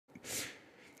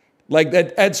Like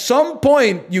at some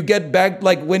point you get back,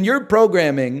 like when you're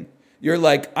programming, you're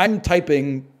like, I'm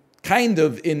typing kind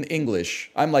of in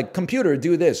English. I'm like, computer,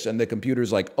 do this. And the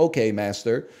computer's like, okay,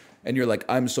 master. And you're like,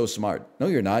 I'm so smart. No,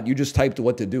 you're not. You just typed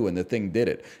what to do and the thing did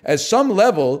it. At some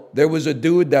level, there was a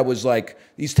dude that was like,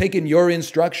 he's taking your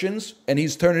instructions and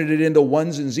he's turning it into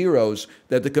ones and zeros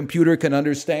that the computer can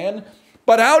understand.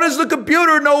 But how does the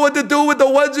computer know what to do with the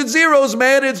ones and zeros,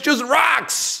 man? It's just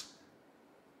rocks.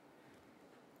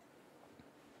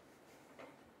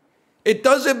 It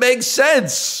doesn't make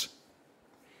sense.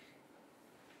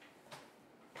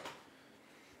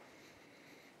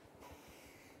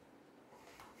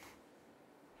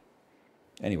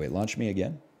 Anyway, launch me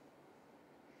again.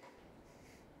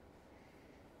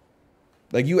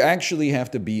 Like, you actually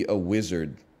have to be a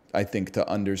wizard, I think, to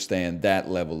understand that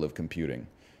level of computing.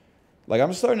 Like,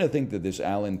 I'm starting to think that this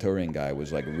Alan Turing guy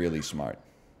was, like, really smart.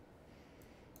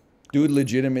 Dude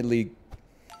legitimately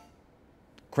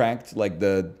cracked, like,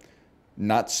 the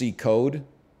Nazi code.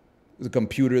 The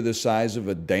computer the size of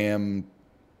a damn,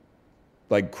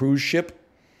 like, cruise ship.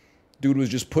 Dude was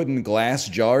just putting glass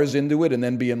jars into it and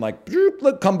then being like,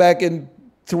 look, come back in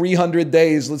 300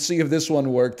 days. Let's see if this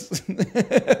one worked.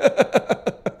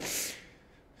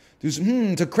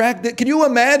 Dude, to crack that, can you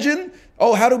imagine?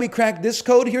 Oh, how do we crack this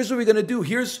code? Here's what we're going to do.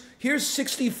 Here's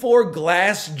 64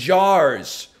 glass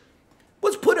jars.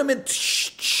 Let's put them in.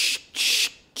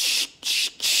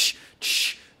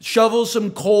 Shovel some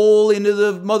coal into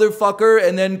the motherfucker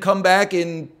and then come back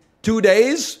in 2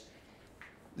 days.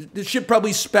 This shit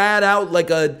probably spat out like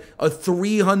a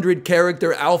 300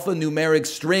 character alphanumeric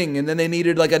string, and then they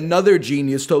needed like another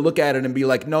genius to look at it and be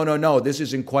like, no, no, no, this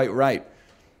isn't quite right.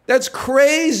 That's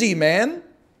crazy, man.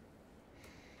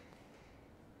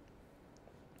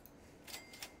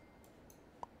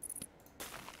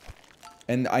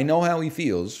 And I know how he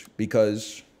feels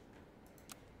because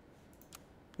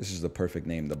this is the perfect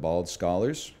name, the Bald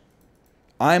Scholars.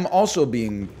 I'm also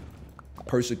being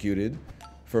persecuted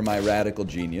for my radical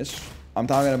genius. I'm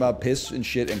talking about piss and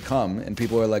shit and cum, and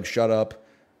people are like, shut up,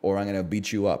 or I'm gonna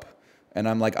beat you up. And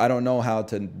I'm like, I don't know how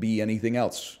to be anything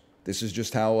else. This is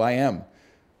just how I am.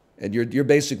 And you're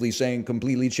basically saying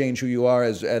completely change who you are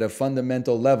as at a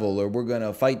fundamental level, or we're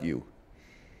gonna fight you.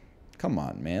 Come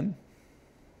on, man.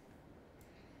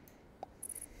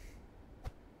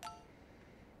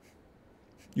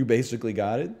 You basically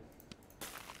got it.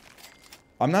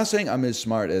 I'm not saying I'm as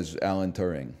smart as Alan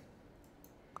Turing.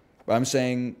 But I'm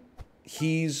saying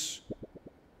his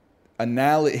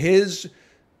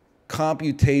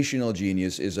computational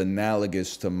genius is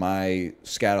analogous to my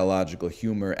scatological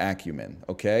humor acumen,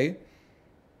 okay?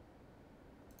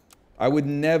 I would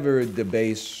never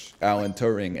debase Alan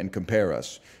Turing and compare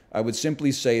us. I would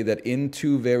simply say that in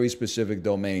two very specific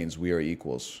domains, we are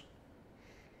equals.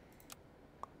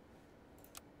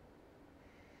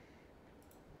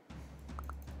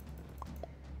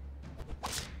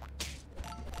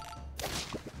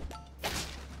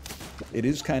 It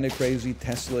is kind of crazy.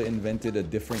 Tesla invented a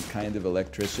different kind of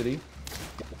electricity.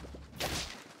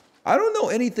 I don't know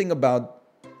anything about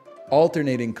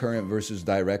alternating current versus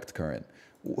direct current.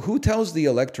 Who tells the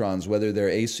electrons whether they're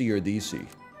AC or DC?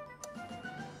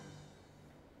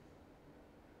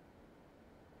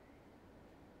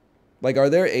 Like, are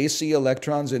there AC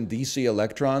electrons and DC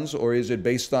electrons, or is it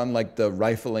based on like the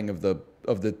rifling of the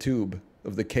tube,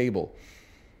 of the cable?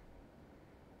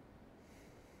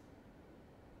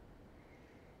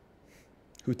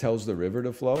 Who tells the river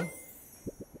to flow?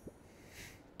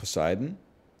 Poseidon?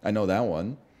 I know that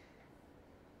one.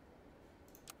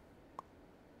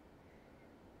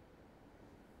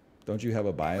 Don't you have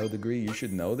a bio degree? You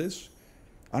should know this.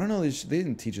 I don't know. They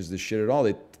didn't teach us this shit at all.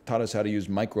 They taught us how to use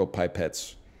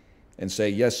micropipettes and say,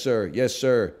 yes, sir. Yes,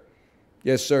 sir.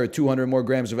 Yes, sir. 200 more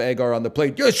grams of agar on the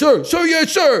plate. Yes, sir. Sir,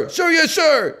 yes, sir. Sir, yes,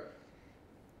 sir.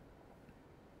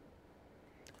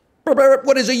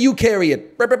 What is a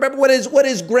eukaryote? What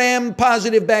is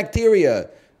gram-positive bacteria?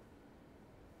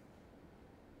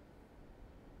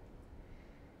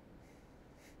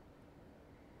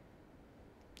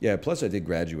 Yeah, plus I did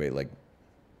graduate like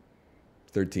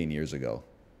 13 years ago.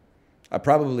 I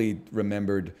probably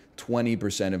remembered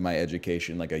 20% of my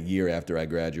education like a year after I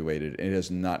graduated, and it has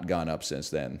not gone up since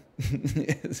then.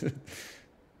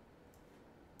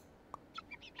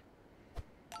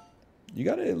 You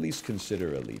got to at least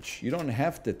consider a leech. You don't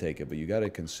have to take it, but you got to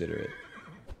consider it.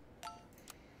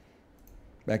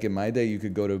 Back in my day, you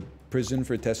could go to prison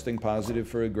for testing positive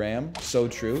for a gram. So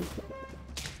true.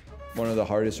 One of the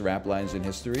hardest rap lines in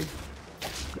history.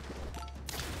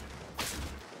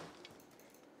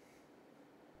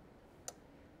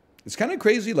 It's kind of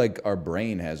crazy, like our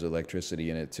brain has electricity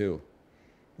in it too.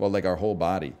 Well, like our whole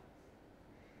body.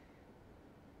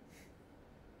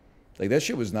 Like that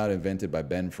shit was not invented by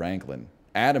Ben Franklin.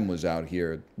 Adam was out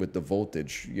here with the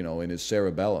voltage, you know, in his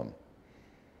cerebellum.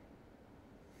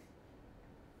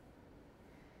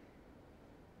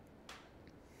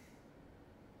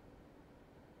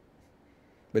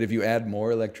 But if you add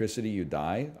more electricity, you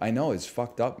die. I know, it's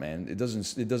fucked up, man. It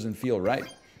doesn't feel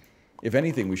right. If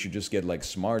anything, we should just get like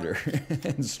smarter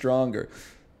and stronger.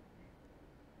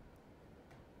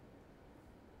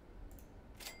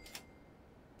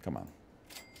 Come on.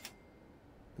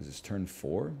 Is this turn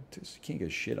 4? You can't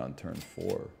get shit on turn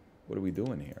 4. What are we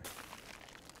doing here?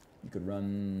 You could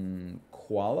run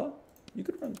Koala? You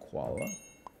could run Koala.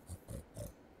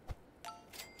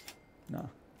 No.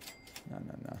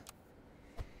 No.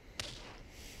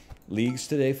 Leagues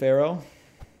today, Pharaoh?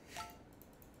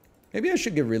 Maybe I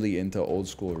should get really into old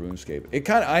school RuneScape.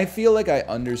 I feel like I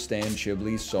understand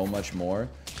Chiblee so much more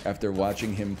after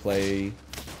watching him play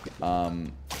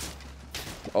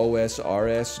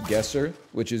OSRS Guesser,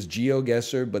 which is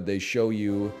GeoGuessr, but they show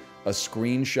you a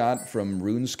screenshot from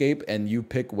RuneScape and you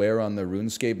pick where on the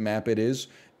RuneScape map it is.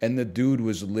 And the dude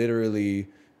was literally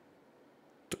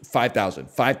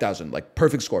 5,000, like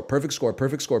perfect score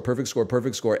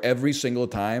every single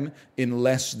time in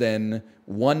less than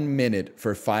 1 minute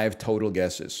for 5 total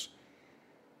guesses.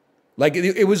 Like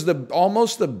it was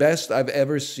almost the best I've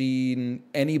ever seen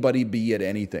anybody be at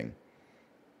anything.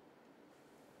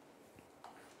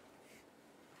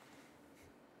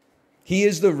 He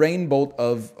is the Rainbolt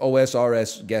of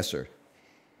OSRS Guesser.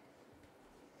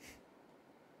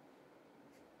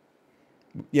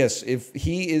 Yes, if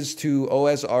he is to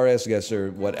OSRS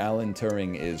Guesser what Alan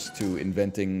Turing is to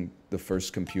inventing the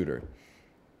first computer.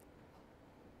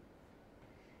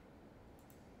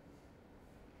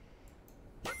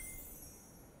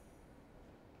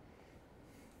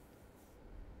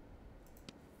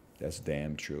 That's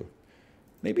damn true.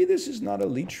 Maybe this is not a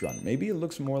leech run. Maybe it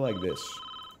looks more like this.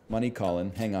 Money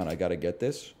Colin, hang on, I gotta get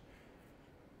this.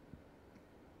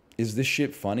 Is this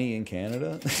shit funny in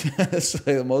Canada? That's like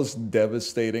the most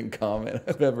devastating comment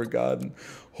I've ever gotten.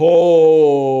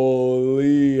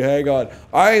 Holy, hang on.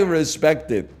 I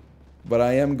respect it, but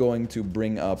I am going to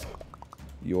bring up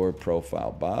your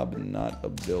profile. Bob, not a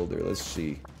builder. Let's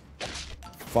see.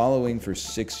 Following for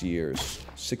 6 years.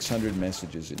 600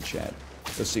 messages in chat.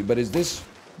 Let's see, but is this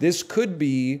could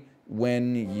be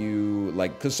when you,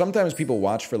 like, because sometimes people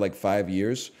watch for like 5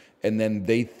 years and then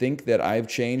they think that I've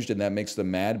changed and that makes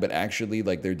them mad, but actually,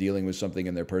 like, they're dealing with something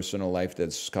in their personal life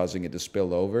that's causing it to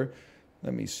spill over.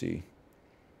 Let me see.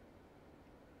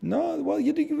 No, well,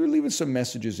 you were leaving some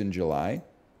messages in July.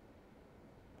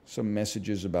 Some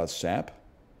messages about SAP.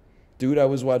 Dude, I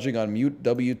was watching on mute,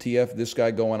 WTF, this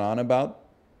guy going on about.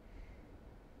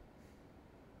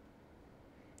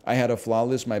 I had a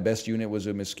flawless, my best unit was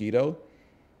a mosquito.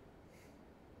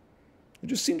 It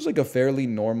just seems like a fairly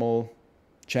normal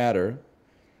chatter,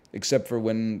 except for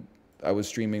when I was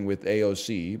streaming with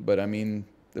AOC. But I mean,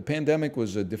 the pandemic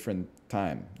was a different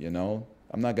time, you know?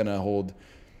 I'm not going to hold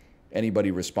anybody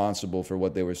responsible for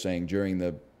what they were saying during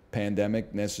the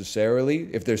pandemic necessarily.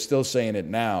 If they're still saying it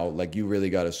now, like, you really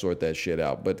got to sort that shit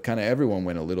out. But kind of everyone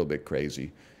went a little bit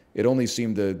crazy. It only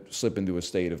seemed to slip into a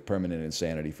state of permanent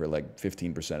insanity for like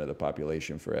 15% of the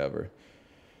population forever.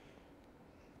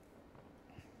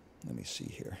 Let me see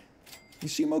here. You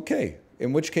seem okay.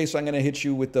 In which case, I'm going to hit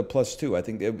you with the +2. I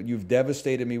think that you've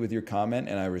devastated me with your comment,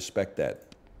 and I respect that.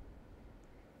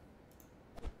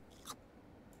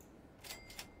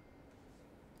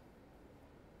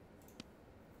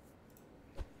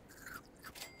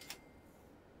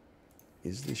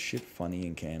 Is this shit funny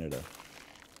in Canada?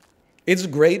 It's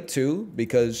great, too,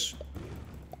 because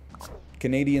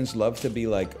Canadians love to be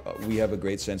like, we have a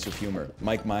great sense of humor.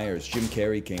 Mike Myers, Jim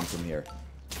Carrey came from here.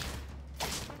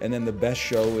 And then the best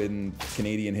show in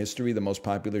Canadian history, the most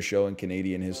popular show in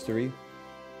Canadian history,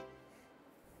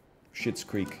 Schitt's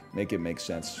Creek. Make it make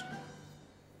sense.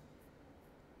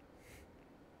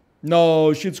 No,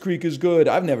 Schitt's Creek is good.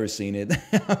 I've never seen it.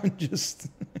 I'm just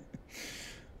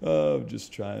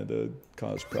trying to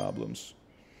cause problems.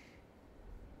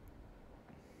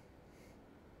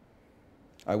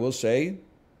 I will say,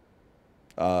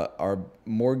 our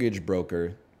mortgage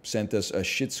broker sent us a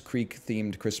Schitt's Creek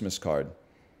themed Christmas card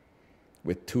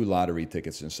with 2 lottery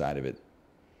tickets inside of it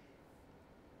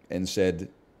and said,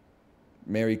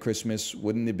 Merry Christmas,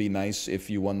 wouldn't it be nice if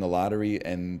you won the lottery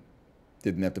and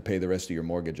didn't have to pay the rest of your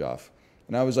mortgage off?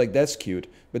 And I was like, that's cute.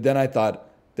 But then I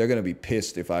thought, they're going to be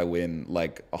pissed if I win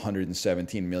like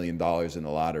 $117 million in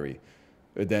the lottery.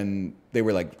 But then they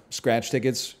were like scratch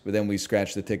tickets, but then we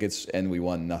scratched the tickets and we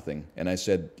won nothing. And I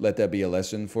said, let that be a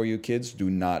lesson for you kids. Do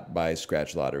not buy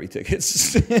scratch lottery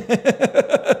tickets.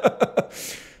 It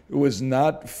was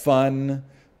not fun.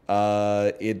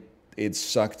 It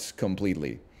sucked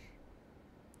completely.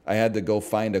 I had to go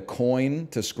find a coin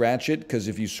to scratch it, because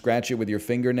if you scratch it with your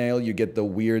fingernail, you get the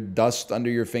weird dust under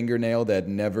your fingernail that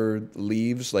never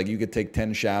leaves. Like, you could take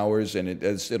 10 showers and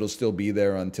it'll still be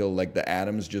there until like the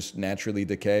atoms just naturally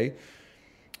decay.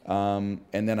 And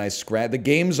then I scratch. The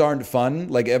games aren't fun.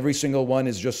 Like, every single one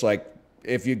is just like,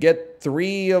 if you get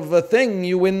 3 of a thing,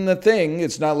 you win the thing.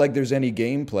 It's not like there's any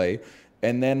gameplay.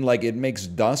 And then like it makes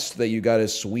dust that you got to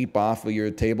sweep off of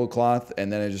your tablecloth,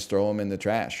 and then I just throw them in the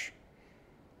trash.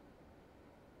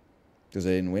 Because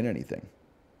I didn't win anything.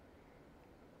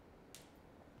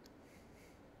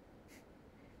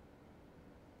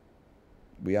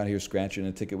 We out here scratching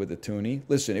a ticket with a toonie.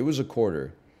 Listen, it was a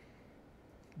quarter.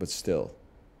 But still.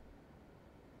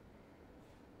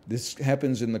 This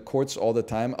happens in the courts all the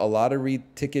time. A lottery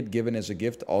ticket given as a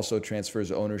gift also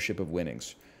transfers ownership of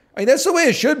winnings. I mean, that's the way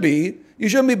it should be. You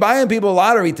shouldn't be buying people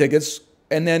lottery tickets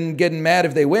and then getting mad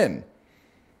if they win.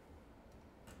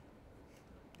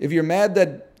 If you're mad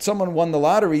that someone won the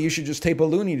lottery, you should just tape a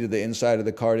loonie to the inside of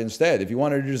the card instead. If you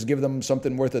wanted to just give them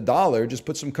something worth $1, just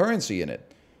put some currency in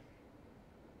it.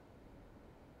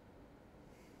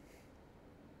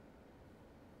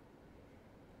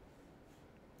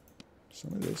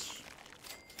 Some of this.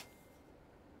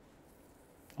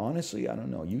 Honestly, I don't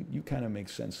know. You kind of make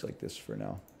sense like this for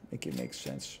now. Make it make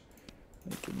sense.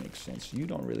 Make it make sense. You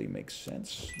don't really make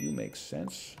sense. You make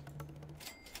sense.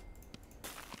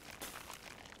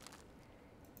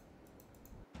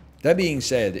 That being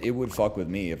said, it would fuck with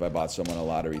me if I bought someone a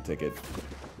lottery ticket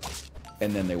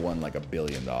and then they won like $1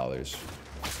 billion.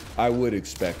 I would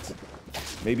expect.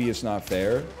 Maybe it's not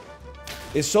fair.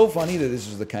 It's so funny that this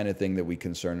is the kind of thing that we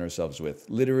concern ourselves with.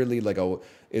 Literally, like,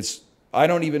 I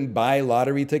don't even buy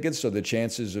lottery tickets, so the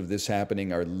chances of this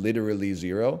happening are literally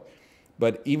 0.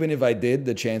 But even if I did,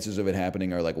 the chances of it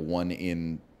happening are like 1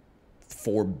 in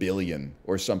 4 billion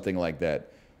or something like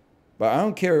that. But I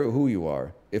don't care who you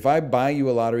are. If I buy you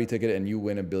a lottery ticket and you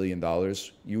win $1 billion,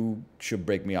 you should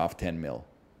break me off 10 mil.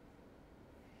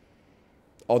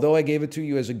 Although I gave it to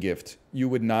you as a gift, you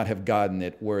would not have gotten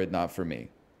it were it not for me.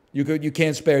 You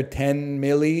can't spare 10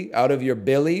 milli out of your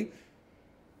billy.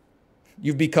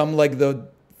 You've become like the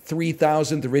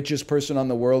 3,000th richest person on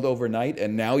the world overnight,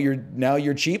 and now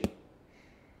you're cheap.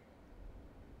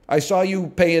 I saw you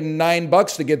paying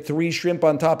 $9 to get 3 shrimp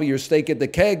on top of your steak at the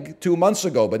keg 2 months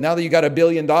ago, but now that you got $1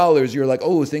 billion, you're like,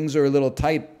 oh, things are a little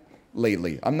tight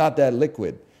lately. I'm not that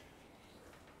liquid.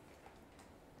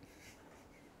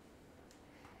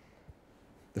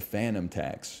 The phantom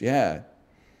tax, yeah.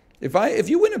 If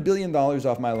you win $1 billion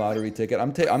off my lottery ticket,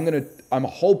 I'm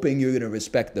hoping you're gonna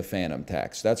respect the phantom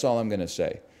tax. That's all I'm gonna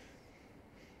say.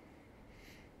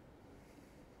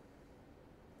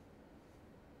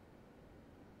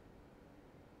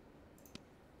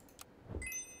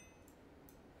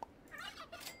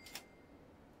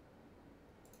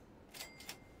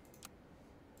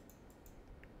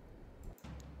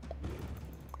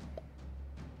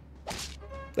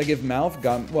 Like if Malf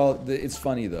got, well, it's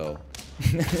funny though.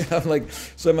 I'm like,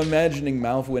 so I'm imagining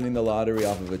Malf winning the lottery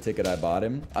off of a ticket I bought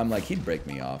him. I'm like, he'd break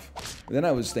me off. And then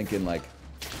I was thinking like,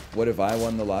 what if I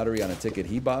won the lottery on a ticket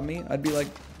he bought me? I'd be like,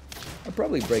 I'd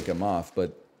probably break him off,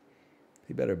 but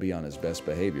he better be on his best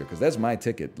behavior because that's my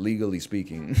ticket, legally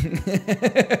speaking.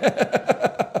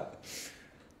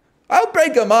 I'll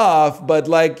break him off, but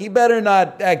like, he better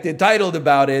not act entitled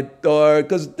about it, or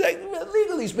because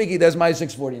legally speaking, that's my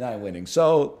 649 winning.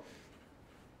 So.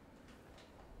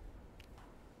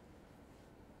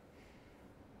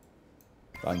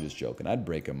 I'm just joking. I'd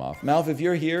break him off. Malf, if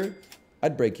you're here,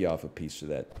 I'd break you off a piece of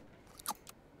that.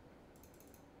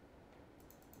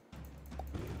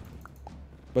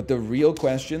 But the real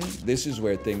question, this is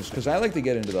where things, because I like to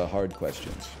get into the hard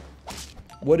questions.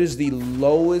 What is the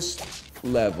lowest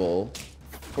level,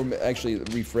 or actually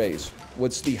rephrase,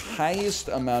 what's the highest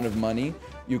amount of money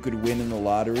you could win in the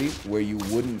lottery where you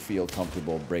wouldn't feel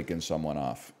comfortable breaking someone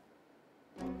off?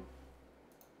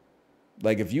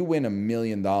 Like, if you win $1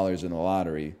 million in the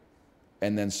lottery,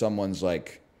 and then someone's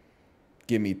like,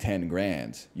 give me 10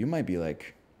 grand, you might be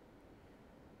like,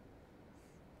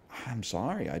 I'm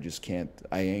sorry, I just can't,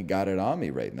 I ain't got it on me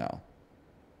right now.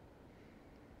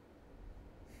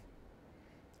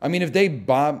 I mean, if they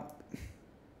bought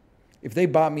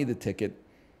me the ticket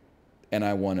and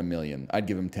I won $1 million, I'd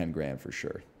give them 10 grand for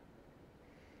sure.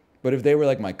 But if they were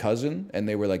like my cousin and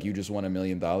they were like, you just won $1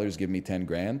 million, give me 10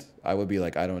 grand, I would be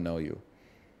like, I don't know you.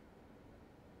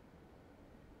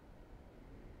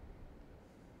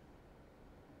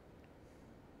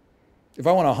 If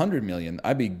I won 100 million,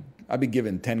 I'd be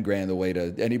giving 10 grand away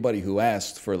to anybody who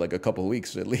asked for like a couple of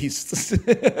weeks at least.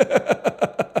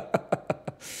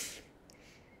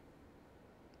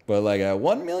 But like at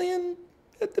 1 million,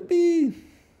 it to be.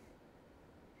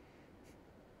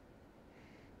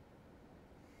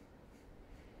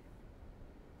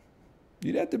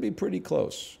 You'd have to be pretty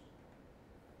close.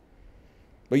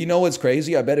 But you know what's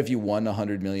crazy? I bet if you won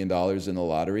 $100 million in the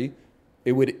lottery,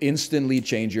 it would instantly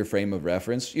change your frame of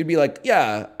reference. You'd be like,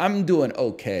 yeah, I'm doing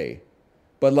okay.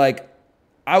 But like,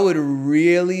 I would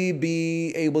really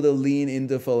be able to lean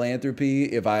into philanthropy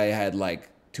if I had like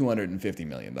 $250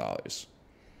 million.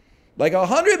 Like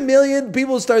 100 million,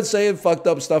 people start saying fucked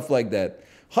up stuff like that.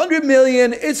 100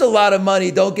 million, it's a lot of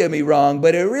money, don't get me wrong,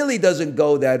 but it really doesn't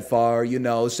go that far, you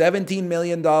know. $17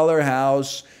 million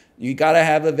house, you got to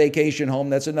have a vacation home,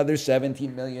 that's another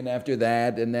 17 million after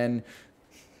that, and then,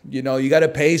 you know, you got to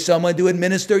pay someone to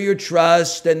administer your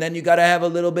trust, and then you got to have a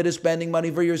little bit of spending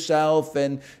money for yourself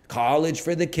and college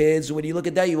for the kids. When you look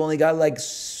at that, you only got like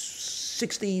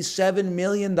 $67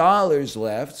 million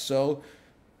left, so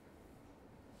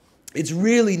it's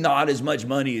really not as much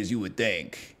money as you would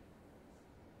think.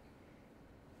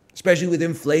 Especially with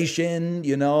inflation,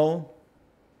 you know.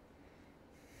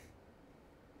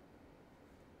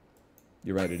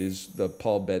 You're right, it is the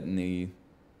Paul Bettany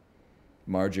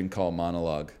margin call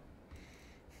monologue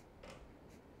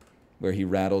where he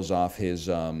rattles off his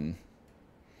the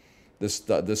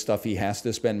stuff he has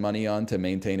to spend money on to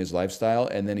maintain his lifestyle,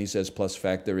 and then he says plus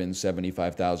factor in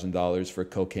 $75,000 for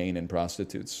cocaine and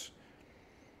prostitutes.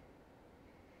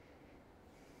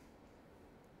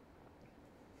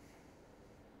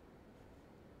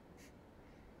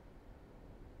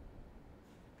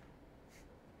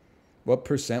 What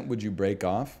percent would you break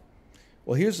off?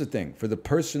 Well, here's the thing. For the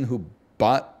person who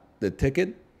bought the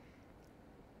ticket,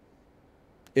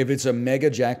 if it's a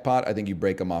mega jackpot, I think you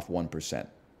break them off 1%.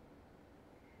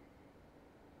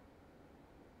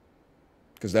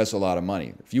 Because that's a lot of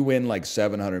money. If you win like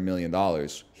 $700 million,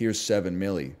 here's $7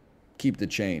 million. Keep the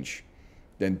change.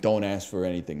 Then don't ask for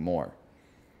anything more.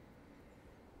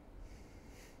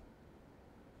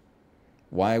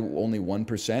 Why only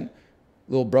 1%?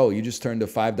 Little bro, you just turned a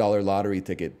 $5 lottery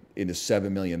ticket into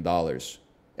 $7 million.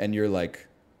 And you're like,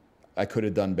 I could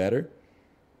have done better.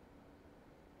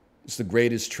 It's the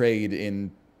greatest trade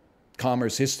in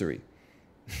commerce history.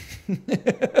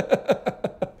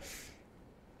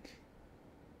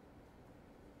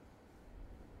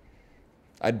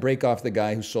 I'd break off the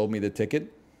guy who sold me the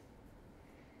ticket.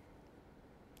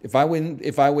 If I win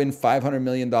 $500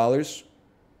 million,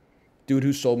 dude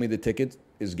who sold me the ticket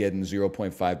is getting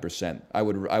 0.5%.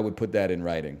 I would put that in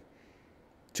writing.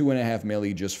 2.5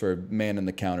 million just for man in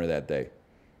the counter that day.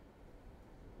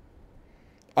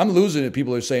 I'm losing it.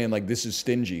 People are saying like this is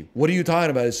stingy. What are you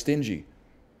talking about? It's stingy.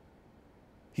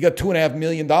 He got $2.5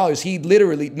 million. He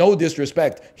literally, no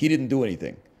disrespect, he didn't do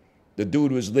anything. The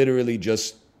dude was literally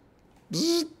just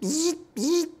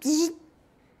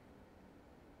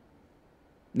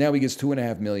now he gets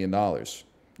 $2.5 million.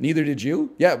 Neither did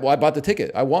you? Yeah, well, I bought the ticket.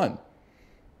 I won.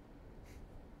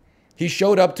 He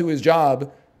showed up to his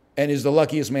job and is the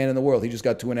luckiest man in the world. He just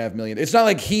got $2.5 million. It's not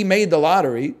like he made the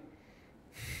lottery.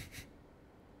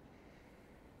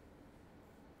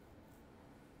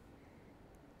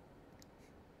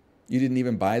 You didn't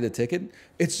even buy the ticket?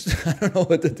 I don't know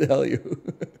what to tell you.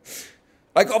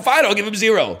 Like, oh, fine, I'll give him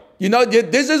 0. You know,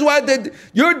 this is why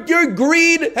your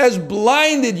greed has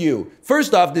blinded you.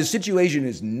 First off, this situation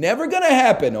is never going to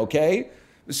happen, okay?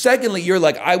 Secondly, you're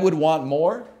like, I would want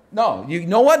more. No, you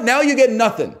know what? Now you get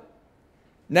nothing.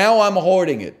 Now I'm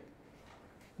hoarding it.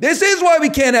 This is why we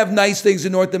can't have nice things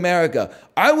in North America.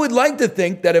 I would like to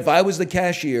think that if I was the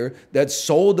cashier that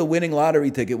sold the winning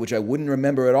lottery ticket, which I wouldn't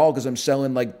remember at all because I'm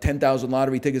selling like 10,000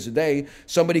 lottery tickets a day,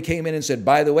 somebody came in and said,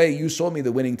 by the way, you sold me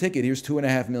the winning ticket. Here's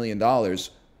 $2.5 million.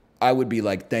 I would be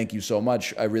like, thank you so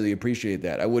much. I really appreciate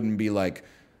that. I wouldn't be like,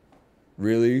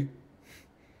 really?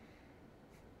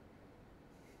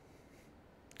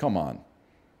 Come on.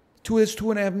 It's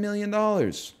 $2.5 million.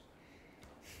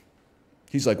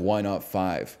 He's like, why not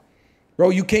 5?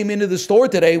 Bro, you came into the store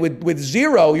today with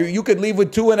 0. You could leave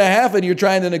with 2.5 and you're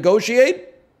trying to negotiate?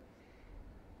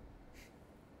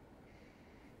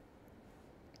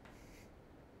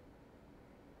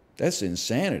 That's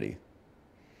insanity.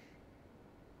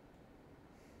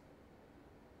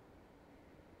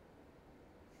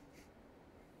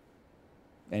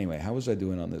 Anyway, how was I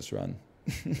doing on this run?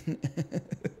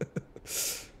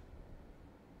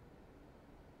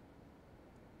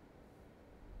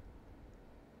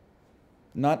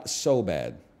 Not so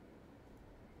bad.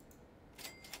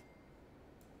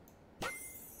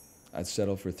 I'd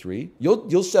settle for 3.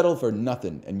 You'll settle for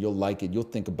nothing, and you'll like it. You'll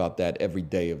think about that every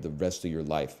day of the rest of your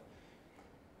life.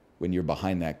 When you're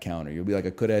behind that counter, you'll be like,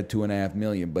 I could have had $2.5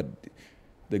 million, but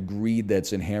the greed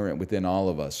that's inherent within all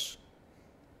of us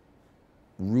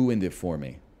ruined it for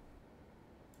me.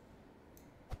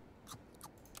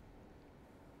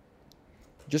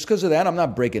 Just because of that, I'm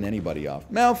not breaking anybody off.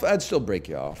 Malf, I'd still break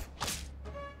you off.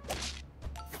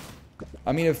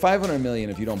 I mean, at 500 million,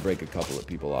 if you don't break a couple of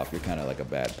people off, you're kind of like a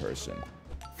bad person.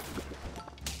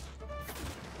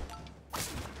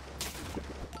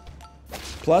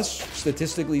 Plus,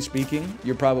 statistically speaking,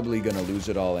 you're probably going to lose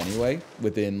it all anyway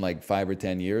within like 5 or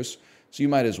 10 years. So you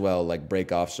might as well like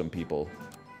break off some people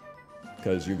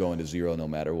because you're going to 0 no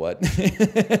matter what.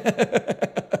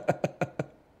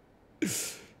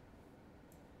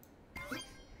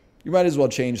 You might as well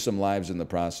change some lives in the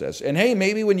process. And hey,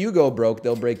 maybe when you go broke,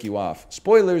 they'll break you off.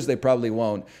 Spoilers, they probably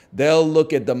won't. They'll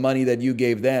look at the money that you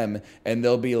gave them and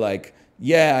they'll be like,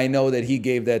 yeah, I know that he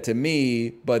gave that to me,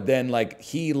 but then like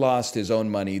he lost his own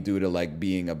money due to like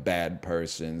being a bad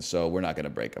person, so we're not going to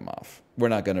break him off. We're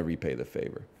not going to repay the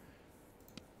favor.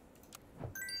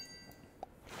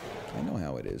 I know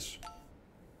how it is.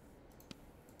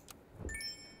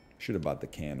 Should have bought the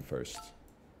can first.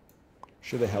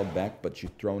 Should have held back, but you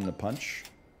thrown the punch.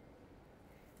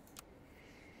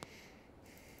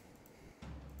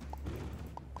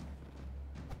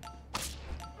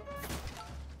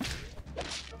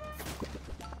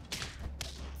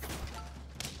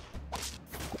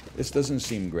 This doesn't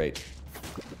seem great.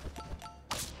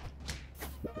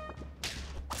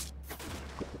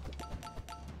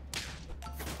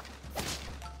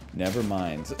 Never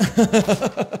mind.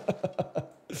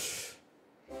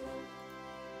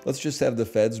 Let's just have the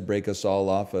feds break us all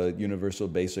off a universal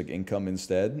basic income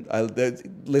instead.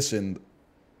 Listen,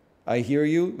 I hear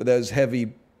you, but there's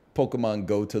heavy Pokemon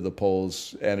Go to the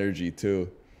polls energy too.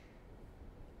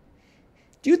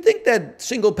 Do you think that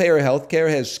single-payer healthcare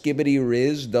has Skibbity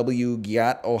Riz, W.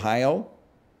 Gyat, Ohio?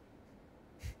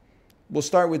 We'll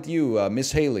start with you,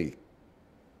 Miss Haley.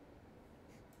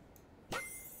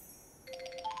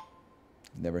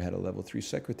 Never had a level 3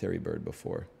 secretary bird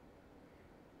before.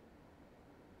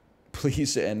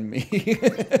 Please end me.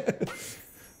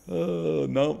 Oh,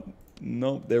 no.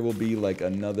 No, there will be like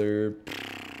another,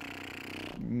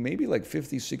 maybe like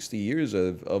 50, 60 years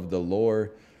of the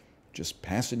lore just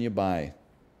passing you by.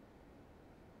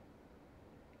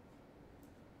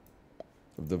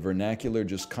 Of the vernacular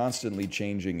just constantly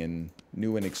changing in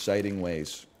new and exciting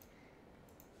ways.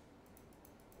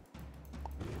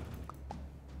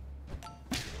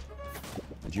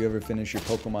 Did you ever finish your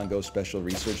Pokemon Go special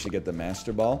research to get the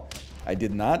Master Ball? I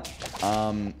did not.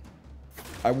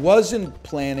 I wasn't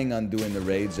planning on doing the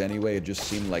raids anyway. It just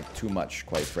seemed like too much,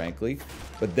 quite frankly.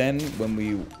 But then when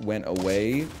we went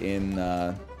away in...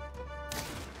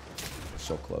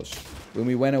 so close. When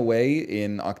we went away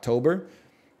in October,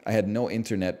 I had no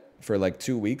internet for like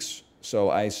 2 weeks. So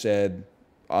I said,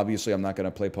 obviously I'm not going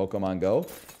to play Pokemon Go.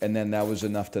 And then that was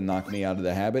enough to knock me out of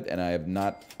the habit. And I have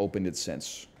not opened it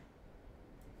since.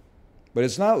 But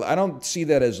it's not, I don't see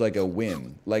that as like a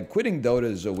win. Like quitting Dota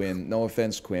is a win. No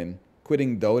offense, Quinn.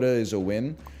 Quitting Dota is a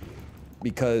win.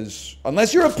 Because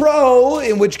unless you're a pro,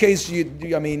 in which case,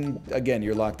 I mean, again,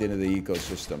 you're locked into the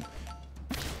ecosystem.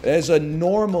 As a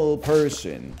normal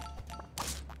person,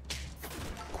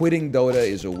 quitting Dota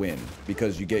is a win.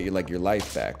 Because you get your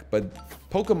life back. But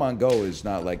Pokemon Go is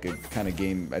not like a kind of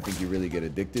game I think you really get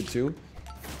addicted to.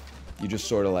 You just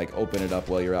sort of like open it up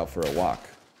while you're out for a walk.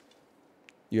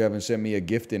 You haven't sent me a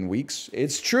gift in weeks.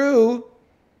 It's true.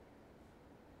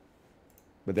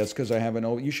 But that's because I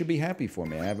haven't... You should be happy for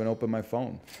me. I haven't opened my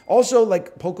phone. Also,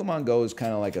 like, Pokemon Go is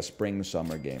kind of like a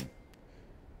spring-summer game.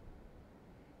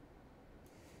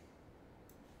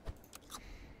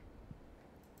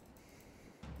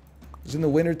 Because in the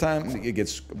wintertime, it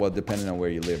gets... Well, depending on where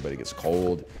you live, but it gets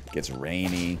cold. It gets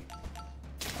rainy.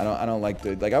 I don't like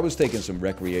the... Like, I was taking some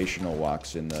recreational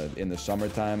walks in the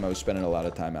summertime. I was spending a lot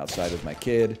of time outside with my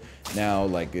kid. Now,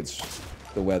 like, it's...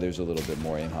 The weather's a little bit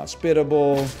more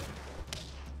inhospitable.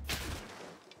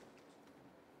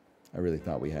 I really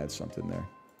thought we had something there.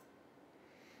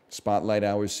 Spotlight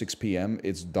hours, 6 p.m.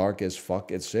 It's dark as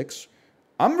fuck at 6.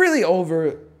 I'm really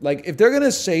over... Like, if they're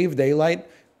gonna save daylight,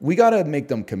 we gotta make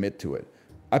them commit to it.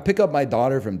 I pick up my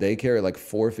daughter from daycare at like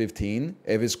 4:15.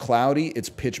 If it's cloudy, it's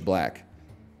pitch black.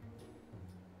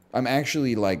 I'm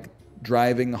actually like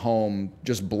driving home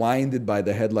just blinded by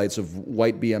the headlights of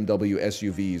white BMW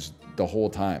SUVs the whole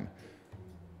time.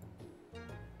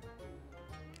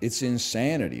 It's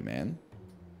insanity, man.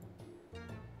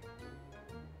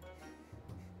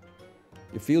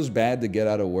 It feels bad to get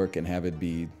out of work and have it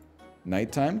be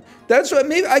nighttime. That's what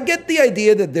maybe I get the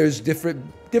idea that there's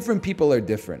different people are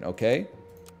different, okay?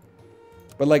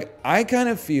 But like I kind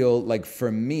of feel like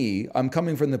for me, I'm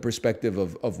coming from the perspective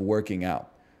of working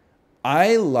out.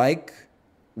 I like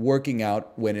working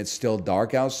out when it's still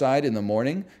dark outside in the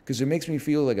morning because it makes me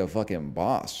feel like a fucking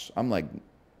boss. I'm like,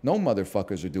 no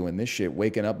motherfuckers are doing this shit,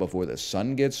 waking up before the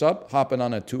sun gets up, hopping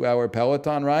on a 2-hour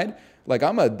Peloton ride. Like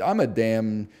I'm a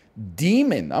damn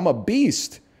demon. I'm a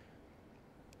beast.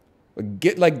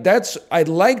 I'd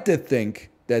like to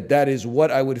think that that is what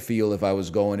I would feel if I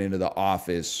was going into the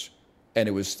office and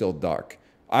it was still dark.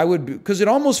 I would, because it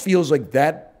almost feels like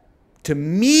that, to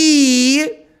me,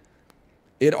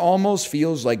 it almost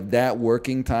feels like that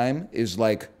working time is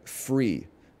like free.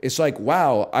 It's like,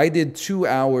 wow, I did 2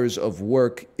 hours of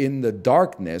work in the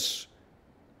darkness.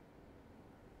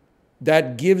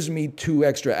 That gives me 2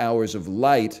 extra hours of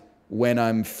light when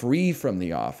I'm free from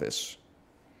the office.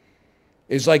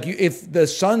 It's like if the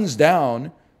sun's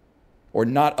down or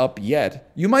not up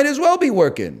yet, you might as well be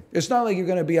working. It's not like you're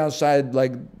going to be outside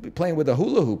like playing with a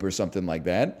hula hoop or something like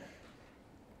that.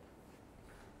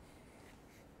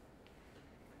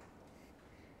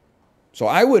 So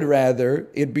I would rather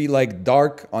it be like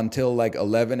dark until like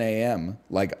 11 a.m.,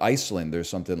 like Iceland or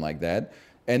something like that.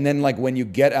 And then like when you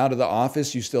get out of the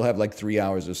office, you still have like 3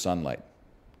 hours of sunlight.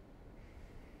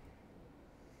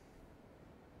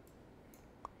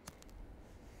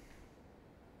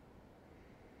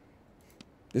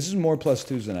 This is more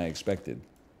 +2s than I expected.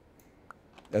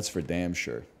 That's for damn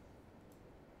sure.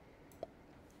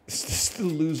 Is this the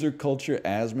loser culture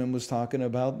Asman was talking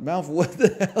about? Malf, what the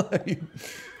hell are you...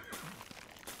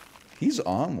 He's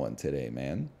on one today,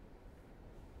 man.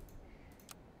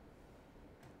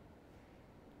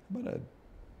 How about a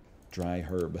dry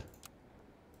herb?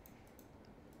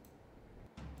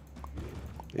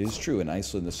 It is true, in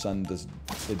Iceland the sun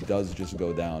does just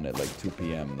go down at like 2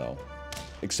 p.m. though.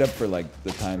 Except for like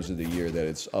the times of the year that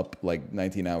it's up like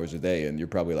 19 hours a day and you're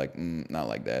probably like, not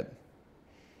like that.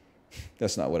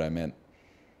 That's not what I meant.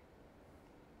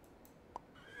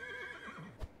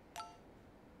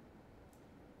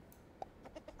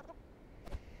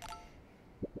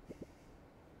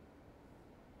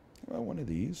 Well, one of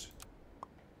these.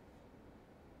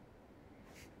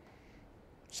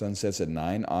 Sunsets at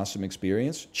 9, awesome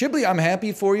experience. Chibli, I'm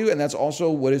happy for you, and that's also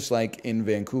what it's like in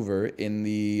Vancouver in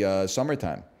the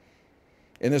summertime.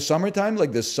 In the summertime,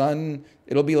 like the sun,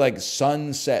 it'll be like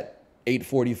sunset,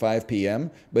 8:45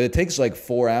 p.m., but it takes like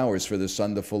 4 hours for the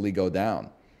sun to fully go down.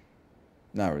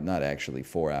 No, not actually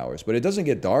 4 hours, but it doesn't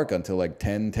get dark until like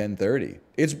 10:30.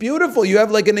 It's beautiful. You have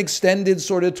like an extended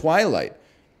sort of twilight.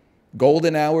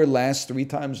 Golden hour lasts 3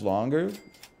 times longer.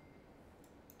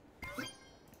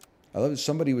 I love it.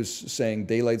 Somebody was saying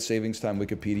daylight savings time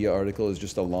Wikipedia article is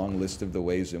just a long list of the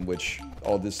ways in which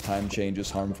all this time change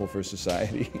is harmful for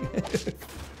society.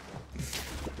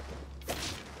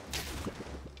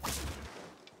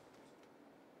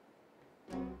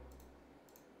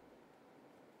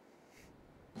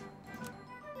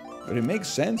 But it makes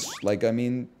sense. Like, I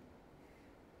mean,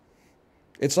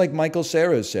 it's like Michael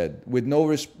Cera said, with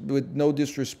no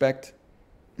disrespect,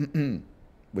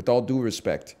 with all due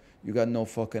respect, you got no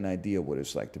fucking idea what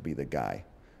it's like to be the guy.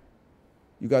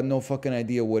 You got no fucking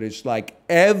idea what it's like.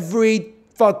 Every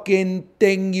fucking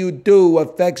thing you do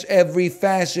affects every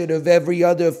facet of every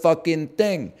other fucking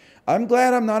thing. I'm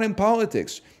glad I'm not in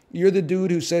politics. You're the dude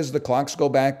who says the clocks go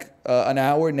back an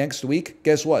hour next week.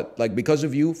 Guess what? Like, because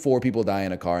of you, 4 people die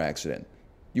in a car accident.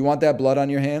 You want that blood on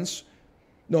your hands?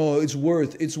 No, it's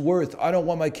worth. I don't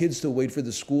want my kids to wait for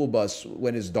the school bus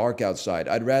when it's dark outside.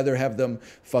 I'd rather have them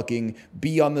fucking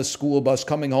be on the school bus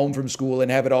coming home from school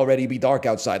and have it already be dark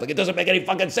outside. Like, it doesn't make any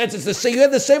fucking sense. It's the same. You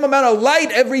have the same amount of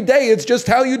light every day. It's just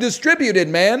how you distribute it,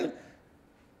 man.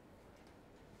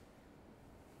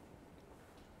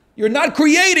 You're not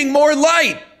creating more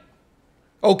light.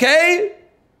 Okay?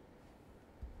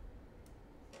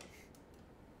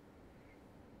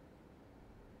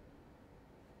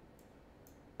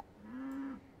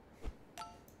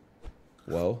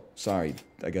 Well, sorry,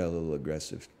 I got a little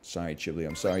aggressive. Sorry, Chibli,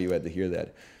 I'm sorry you had to hear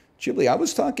that. Chibli, I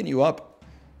was talking you up.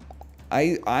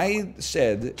 I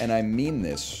said, and I mean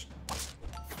this,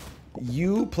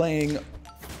 you playing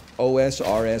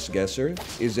OSRS Guesser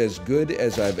is as good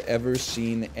as I've ever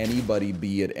seen anybody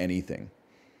be at anything.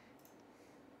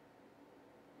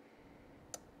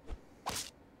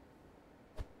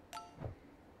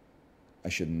 I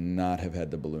should not have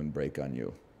had the balloon break on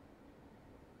you.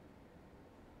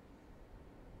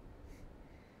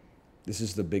 This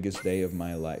is the biggest day of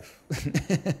my life.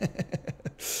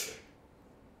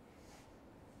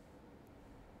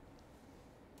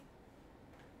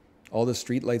 All the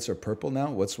street lights are purple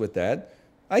now. What's with that?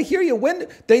 I hear you.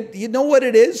 You know what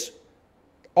it is?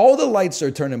 All the lights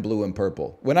are turning blue and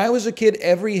purple. When I was a kid,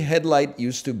 every headlight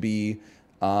used to be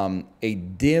a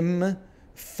dim,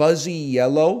 fuzzy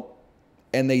yellow,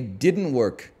 and they didn't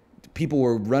work. People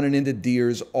were running into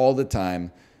deers all the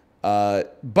time.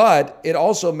 But it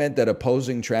also meant that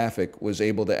opposing traffic was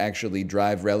able to actually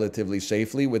drive relatively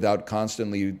safely without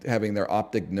constantly having their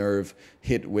optic nerve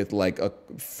hit with like a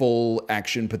full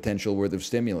action potential worth of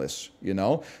stimulus, you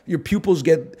know? Your pupils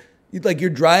get, like you're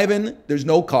driving, there's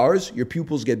no cars, your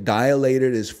pupils get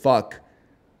dilated as fuck.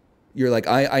 You're like,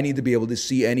 I need to be able to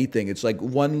see anything. It's like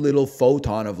one little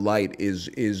photon of light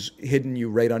is hitting you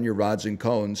right on your rods and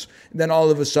cones. And then all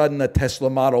of a sudden, a Tesla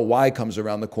Model Y comes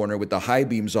around the corner with the high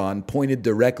beams on, pointed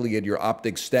directly at your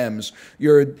optic stems.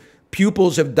 Your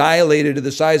pupils have dilated to the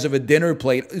size of a dinner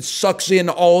plate. It sucks in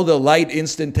all the light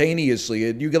instantaneously.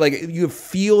 And you get like, you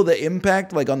feel the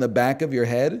impact like on the back of your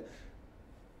head.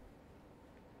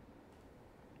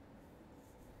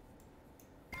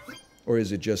 Or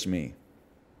is it just me?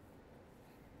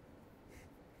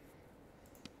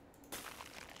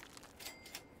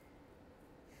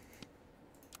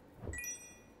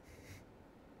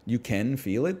 You can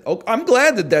feel it? Oh, I'm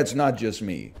glad that that's not just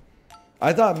me.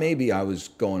 I thought maybe I was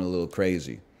going a little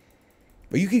crazy.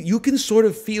 But you can sort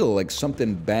of feel like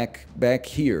something back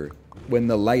here when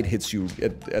the light hits you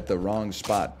at the wrong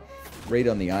spot, right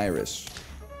on the iris.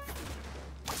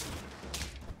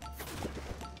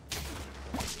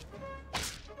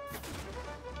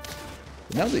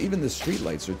 Now that even the street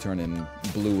lights are turning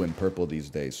blue and purple these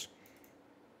days.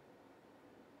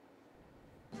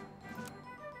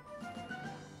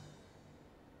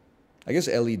 I guess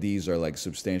LEDs are like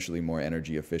substantially more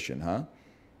energy efficient, huh?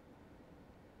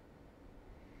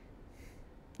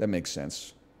 That makes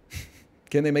sense.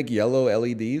 Can they make yellow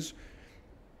LEDs?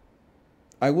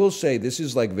 I will say this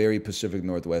is like very Pacific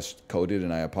Northwest coded,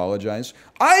 and I apologize.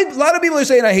 A lot of people are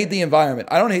saying I hate the environment.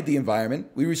 I don't hate the environment.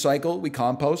 We recycle, we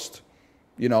compost.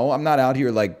 You know, I'm not out here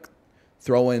like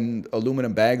throwing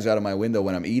aluminum bags out of my window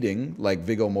when I'm eating, like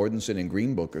Viggo Mortensen in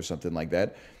Green Book or something like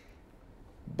that.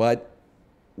 But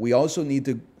we also need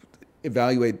to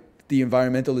evaluate the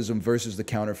environmentalism versus the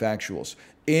counterfactuals.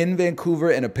 In Vancouver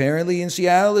and apparently in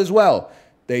Seattle as well,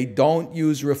 they don't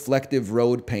use reflective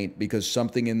road paint because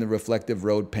something in the reflective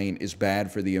road paint is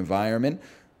bad for the environment.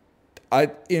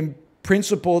 In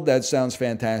principle, that sounds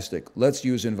fantastic. Let's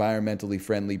use environmentally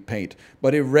friendly paint.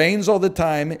 But it rains all the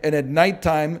time, and at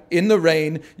nighttime, in the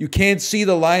rain, you can't see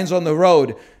the lines on the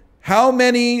road. How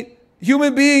many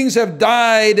human beings have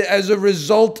died as a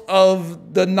result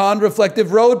of the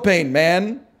non-reflective road paint,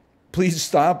 man? Please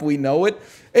stop, we know it.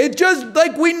 It just,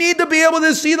 like, we need to be able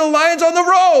to see the lines on the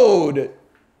road.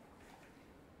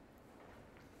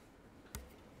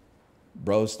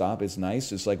 Bro, stop, it's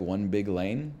nice. It's like one big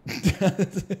lane. I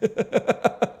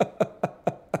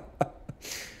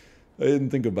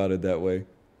didn't think about it that way.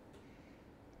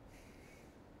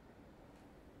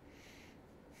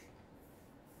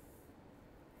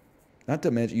 Not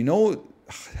to mention, you know,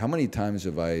 how many times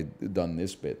have I done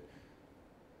this bit?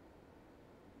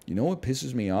 You know what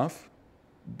pisses me off?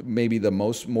 Maybe the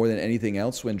most, more than anything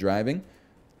else when driving?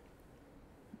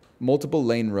 Multiple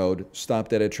lane road,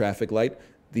 stopped at a traffic light.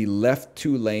 The left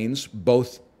two lanes,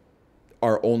 both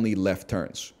are only left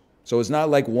turns. So it's not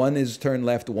like one is turn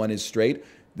left, one is straight.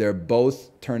 They're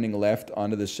both turning left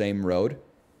onto the same road.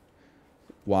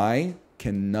 Why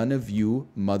can none of you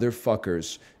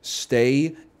motherfuckers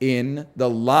stay in the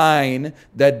line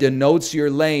that denotes your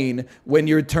lane when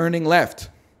you're turning left?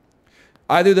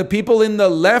 Either the people in the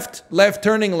left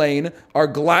turning lane are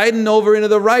gliding over into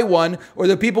the right one, or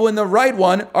the people in the right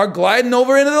one are gliding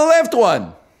over into the left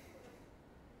one.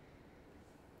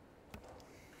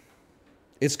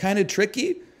 It's kind of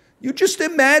tricky. You just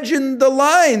imagine the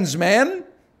lines, man.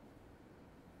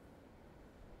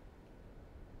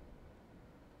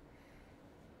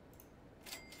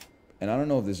 And I don't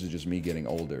know if this is just me getting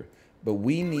older, but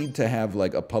we need to have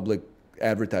like a public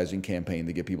advertising campaign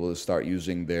to get people to start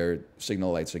using their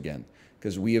signal lights again.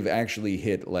 Because we have actually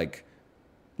hit like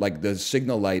the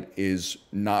signal light is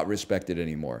not respected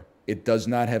anymore. It does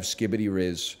not have skibbity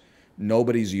riz.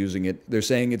 Nobody's using it. They're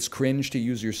saying it's cringe to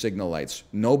use your signal lights.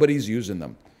 Nobody's using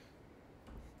them.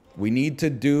 We need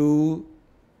to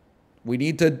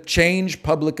change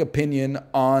public opinion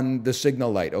on the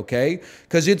signal light, okay?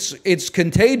 Because it's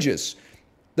contagious.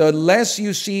 The less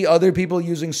you see other people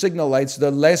using signal lights, the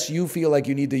less you feel like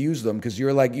you need to use them, because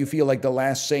you feel like the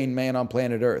last sane man on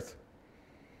planet Earth.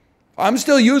 I'm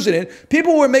still using it.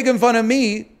 People were making fun of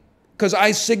me because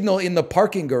I signal in the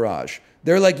parking garage.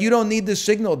 They're like, you don't need the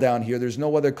signal down here. There's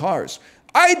no other cars.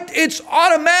 It's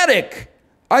automatic.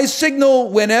 I signal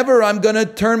whenever I'm going to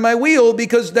turn my wheel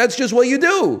because that's just what you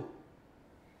do.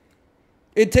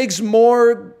 It takes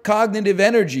more cognitive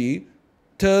energy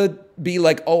to be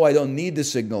like, oh, I don't need to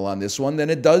signal on this one than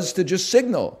it does to just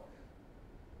signal.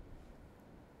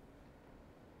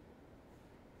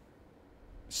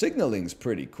 Signaling's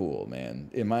pretty cool, man,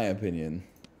 in my opinion.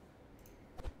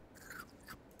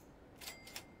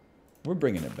 We're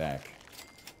bringing it back.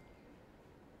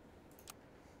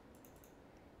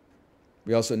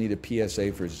 We also need a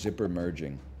PSA for zipper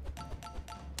merging.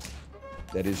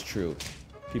 That is true.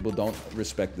 People don't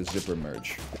respect the zipper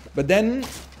merge. But then,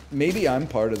 maybe I'm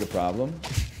part of the problem.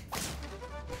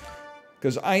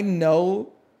 Because I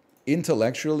know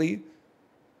intellectually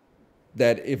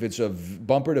that if it's a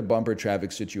bumper-to-bumper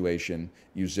traffic situation,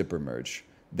 you zipper merge.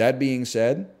 That being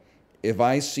said, if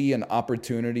I see an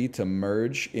opportunity to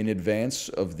merge in advance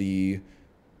of the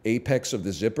apex of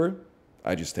the zipper,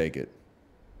 I just take it.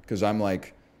 Because I'm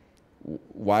like,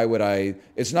 why would I?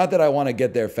 It's not that I want to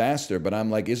get there faster, but I'm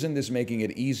like, isn't this making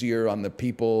it easier on the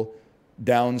people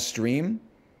downstream?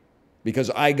 Because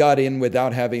I got in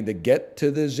without having to get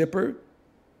to the zipper.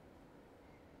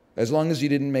 As long as you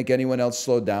didn't make anyone else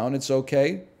slow down, it's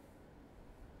okay.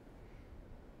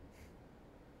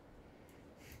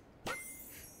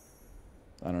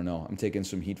 I don't know. I'm taking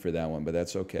some heat for that one, but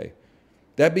that's okay.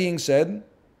 That being said,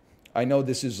 I know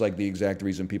this is like the exact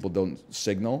reason people don't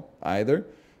signal either.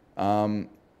 But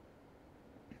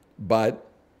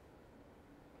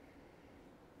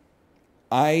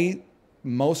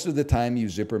most of the time you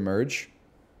zipper merge,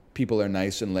 people are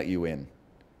nice and let you in.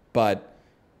 But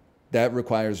that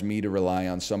requires me to rely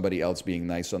on somebody else being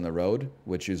nice on the road,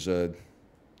 which is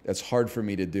that's hard for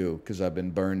me to do because I've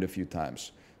been burned a few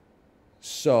times.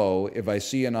 So if I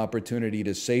see an opportunity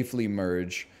to safely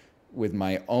merge with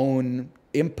my own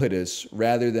impetus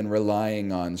rather than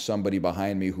relying on somebody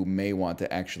behind me who may want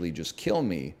to actually just kill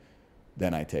me,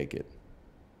 then I take it.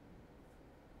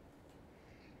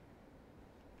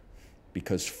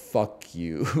 Because fuck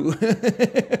you.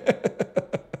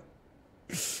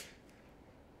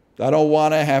 I don't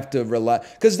want to have to rely.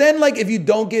 Because then, like, if you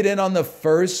don't get in on the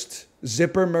first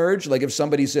zipper merge, like if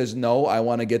somebody says, no, I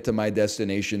want to get to my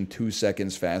destination 2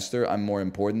 seconds faster, I'm more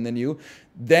important than you,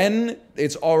 then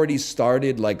it's already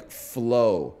started like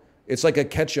flow. It's like a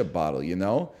ketchup bottle, you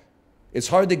know? It's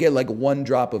hard to get like one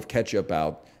drop of ketchup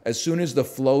out. As soon as the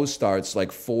flow starts,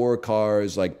 like 4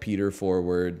 cars, like Peter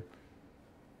forward.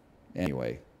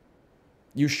 Anyway,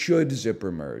 you should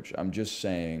zipper merge. I'm just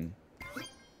saying.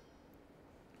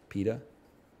 PETA?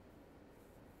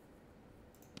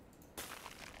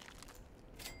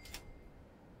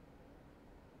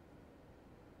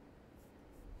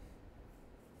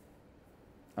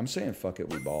 I'm saying fuck it,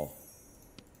 we ball.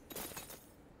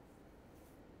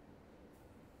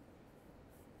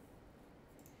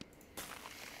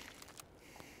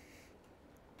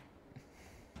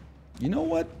 You know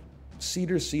what?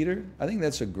 Cedar. I think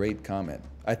that's a great comment.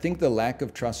 I think the lack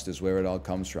of trust is where it all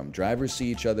comes from. Drivers see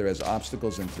each other as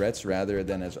obstacles and threats rather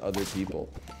than as other people.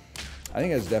 I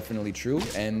think that's definitely true,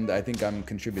 and I think I'm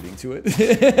contributing to it.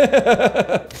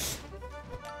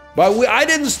 But I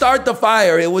didn't start the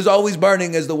fire. It was always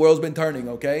burning as the world's been turning,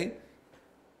 okay?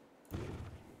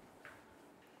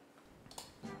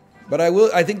 But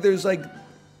I think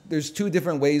there's 2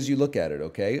 different ways you look at it,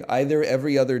 okay? Either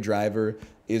every other driver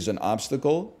is an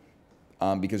obstacle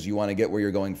because you want to get where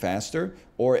you're going faster,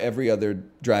 or every other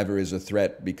driver is a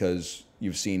threat because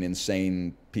you've seen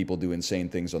insane people do insane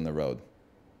things on the road.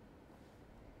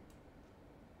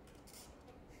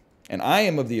 And I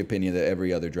am of the opinion that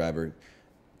every other driver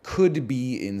could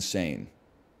be insane.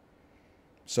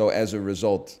 So as a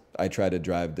result, I try to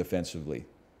drive defensively.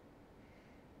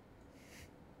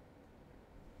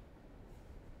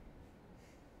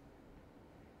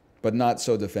 But not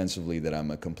so defensively that I'm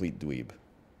a complete dweeb.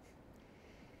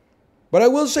 But I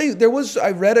will say,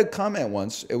 I read a comment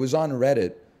once, it was on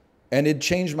Reddit, and it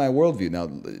changed my worldview. Now,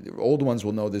 old ones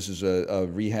will know this is a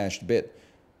rehashed bit,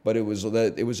 but it was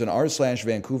an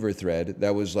r/Vancouver thread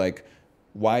that was like,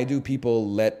 why do people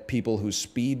let people who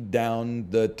speed down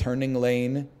the turning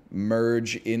lane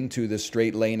merge into the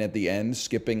straight lane at the end,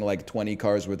 skipping like 20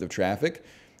 cars worth of traffic?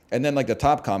 And then like the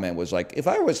top comment was like, if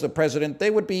I was the president, they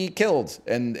would be killed.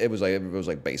 And it was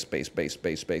like base.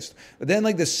 But then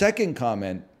like the second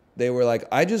comment, they were like,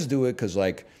 I just do it because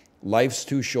like life's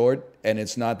too short and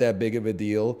it's not that big of a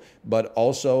deal. But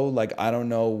also like, I don't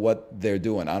know what they're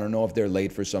doing. I don't know if they're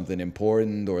late for something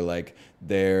important or like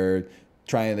they're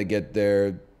trying to get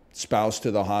their spouse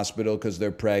to the hospital because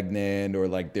they're pregnant, or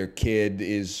like their kid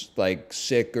is like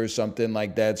sick or something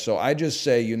like that. So I just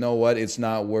say, you know what, it's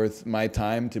not worth my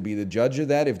time to be the judge of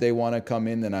that. If they want to come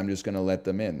in, then I'm just going to let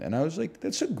them in. And I was like,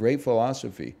 that's a great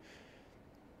philosophy.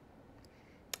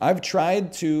 I've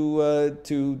tried to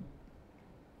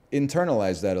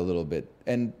internalize that a little bit,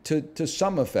 and to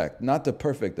some effect, not the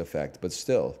perfect effect, but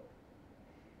still.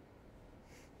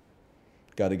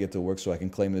 Got to get to work so I can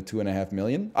claim the $2.5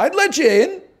 million. I'd let you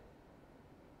in.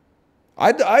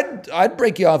 I'd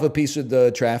break you off a piece of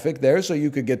the traffic there so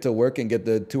you could get to work and get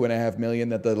the $2.5 million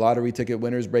that the lottery ticket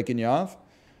winner is breaking you off.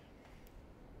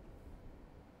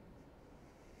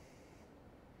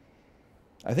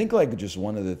 I think like just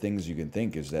one of the things you can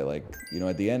think is that, like, you know,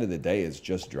 at the end of the day, it's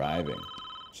just driving.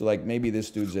 So like maybe this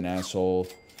dude's an asshole,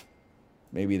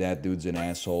 maybe that dude's an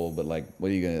asshole, but like, what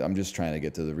are you gonna, I'm just trying to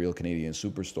get to the real Canadian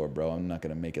Superstore, bro. I'm not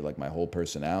gonna make it like my whole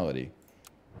personality.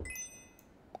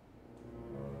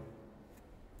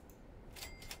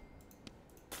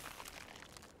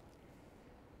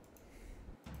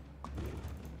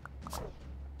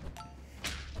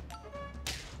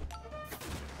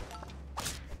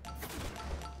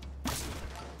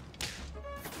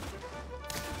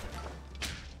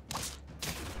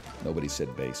 Nobody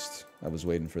said based. I was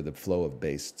waiting for the flow of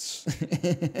bastes.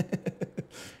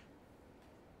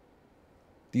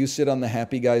 Do you sit on the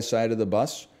happy guy side of the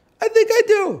bus? I think I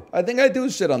do. I think I do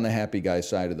sit on the happy guy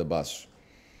side of the bus.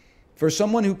 For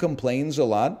someone who complains a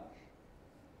lot,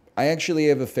 I actually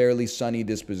have a fairly sunny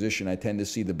disposition. I tend to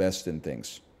see the best in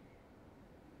things.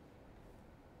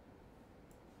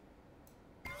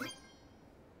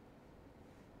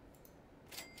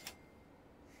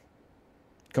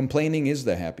 Complaining is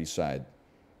the happy side.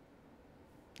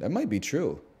 That might be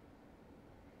true.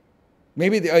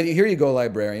 Maybe, here you go,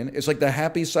 librarian. It's like the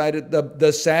happy side,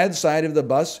 the sad side of the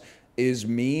bus is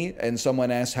me, and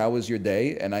someone asks, how was your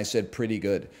day? And I said, pretty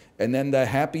good. And then the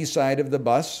happy side of the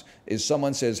bus is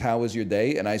someone says, how was your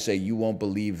day? And I say, you won't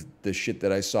believe the shit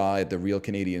that I saw at the Real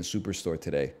Canadian Superstore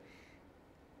today.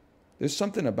 There's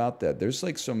something about that. There's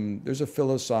like there's a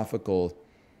philosophical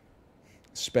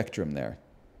spectrum there.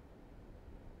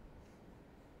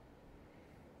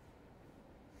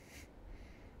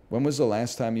 When was the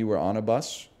last time you were on a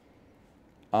bus?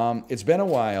 It's been a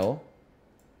while.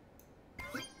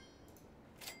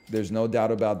 There's no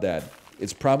doubt about that.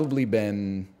 It's probably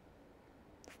been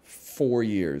 4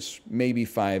 years, maybe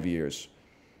 5 years.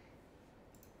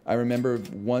 I remember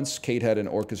once Kate had an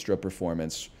orchestra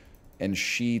performance, and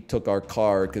she took our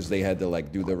car because they had to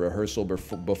like do the rehearsal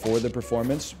before the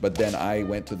performance, but then I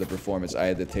went to the performance. I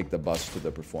had to take the bus to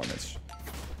the performance.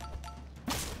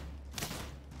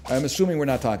 I'm assuming we're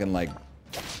not talking like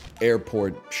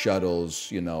airport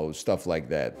shuttles, you know, stuff like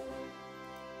that.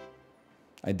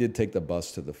 I did take the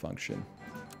bus to the function.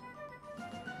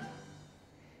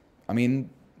 I mean,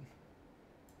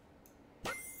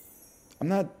 I'm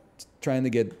not trying to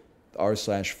get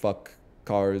r/fuck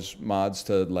cars mods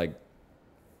to like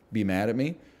be mad at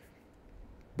me,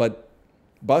 but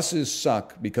buses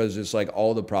suck because it's like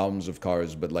all the problems of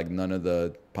cars, but like none of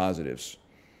the positives.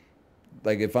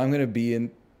 Like if I'm gonna be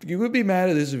in, you could be mad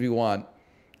at this if you want.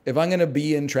 If I'm gonna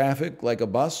be in traffic like a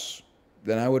bus,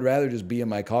 then I would rather just be in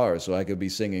my car so I could be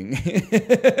singing.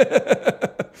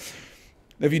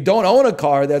 If you don't own a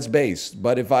car, that's based.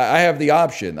 But if I have the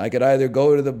option, I could either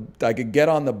I could get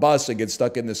on the bus and get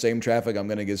stuck in the same traffic I'm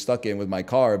gonna get stuck in with my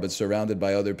car, but surrounded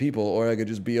by other people, or I could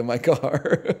just be in my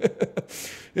car.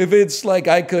 If it's like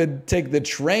I could take the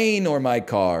train or my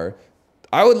car,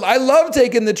 I love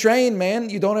taking the train, man.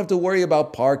 You don't have to worry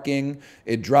about parking.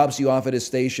 It drops you off at a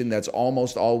station that's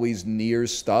almost always near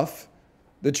stuff.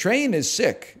 The train is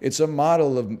sick. It's a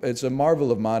marvel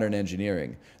of modern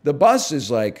engineering. The bus is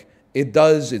like, it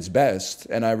does its best,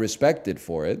 and I respect it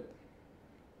for it.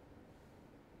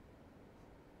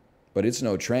 But it's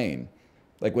no train.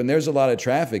 Like when there's a lot of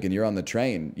traffic and you're on the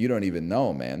train, you don't even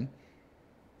know, man.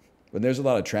 When there's a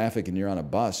lot of traffic and you're on a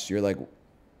bus, you're like,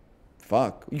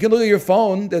 fuck. You can look at your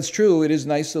phone. That's true. It is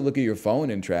nice to look at your phone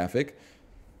in traffic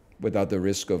without the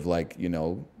risk of, like, you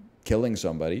know, killing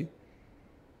somebody.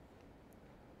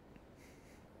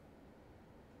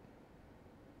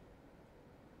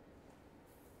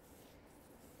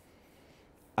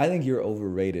 I think you're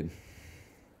overrated.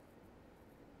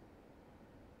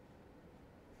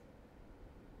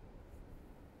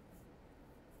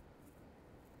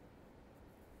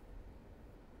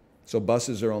 So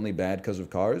buses are only bad because of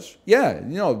cars? Yeah,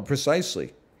 you know,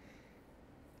 precisely.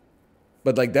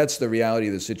 But like that's the reality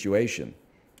of the situation.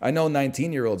 I know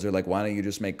 19-year-olds are like, why don't you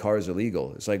just make cars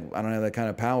illegal? It's like, I don't have that kind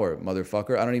of power,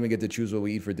 motherfucker. I don't even get to choose what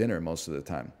we eat for dinner most of the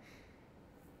time.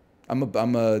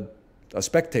 I'm a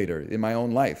spectator in my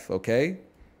own life, okay?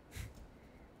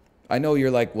 I know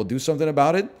you're like, well, do something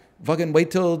about it. Fucking wait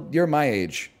till you're my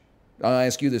age. I'll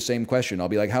ask you the same question. I'll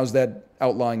be like, how's that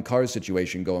outlawing cars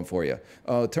situation going for you?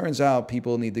 Oh, it turns out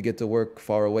people need to get to work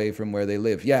far away from where they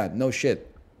live. Yeah, no shit.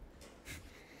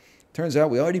 Turns out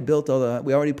we already put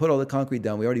all the concrete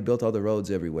down. We already built all the roads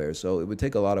everywhere. So it would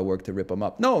take a lot of work to rip them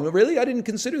up. No, really? I didn't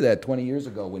consider that 20 years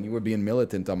ago when you were being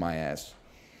militant on my ass.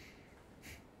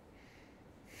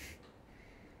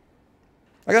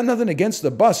 I got nothing against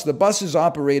the bus. The bus is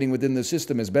operating within the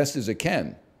system as best as it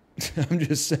can. I'm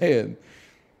just saying.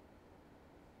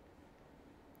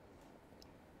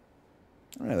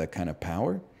 I don't have that kind of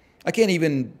power. I can't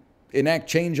even enact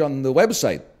change on the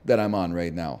website that I'm on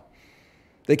right now.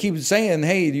 They keep saying,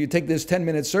 hey, do you take this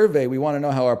 10-minute survey? We want to know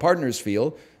how our partners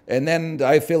feel. And then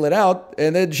I fill it out,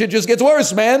 and then shit just gets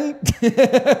worse, man.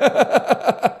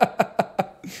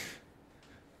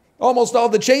 Almost all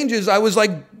the changes, I was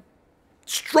like,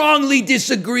 strongly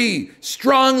disagree.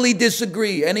 Strongly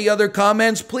disagree. Any other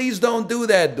comments? Please don't do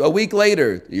that. A week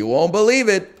later, you won't believe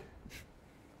it.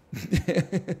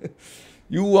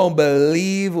 You won't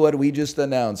believe what we just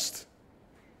announced.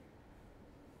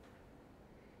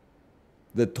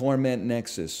 The Torment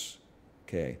Nexus.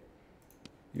 Okay.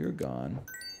 You're gone.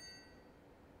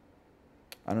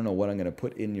 I don't know what I'm going to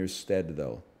put in your stead,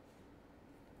 though.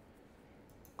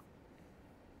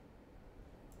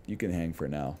 You can hang for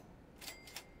now.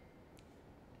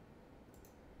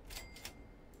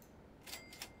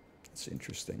 That's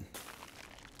interesting.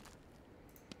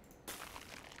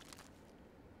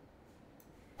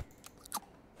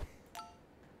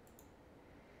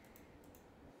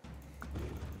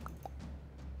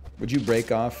 Would you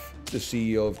break off the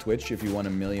CEO of Twitch if you won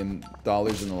 $1 million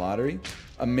in the lottery?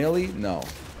 A milli? No.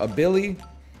 A billy?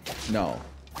 No.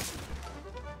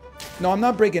 No, I'm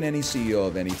not breaking any CEO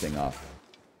of anything off.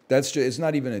 That's just, it's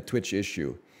not even a Twitch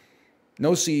issue.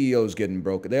 No CEO's getting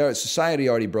broken. Society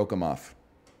already broke them off.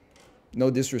 No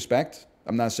disrespect.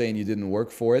 I'm not saying you didn't work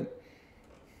for it.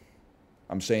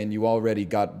 I'm saying you already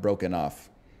got broken off.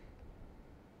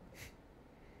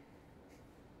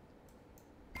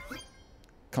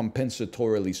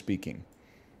 Compensatorily speaking.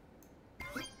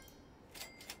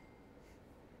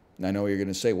 And I know what you're going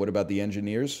to say. What about the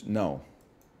engineers? No.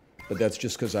 But that's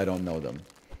just because I don't know them.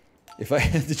 If I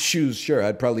had to choose, sure,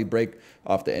 I'd probably break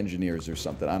off the engineers or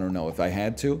something. I don't know. If I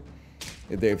had to.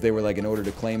 If they were like, in order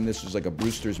to claim this was like a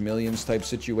Brewster's Millions type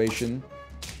situation.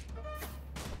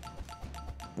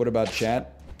 What about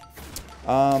chat?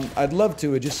 I'd love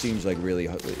to. It just seems like really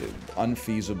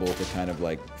unfeasible to kind of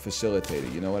like facilitate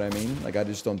it. You know what I mean? Like I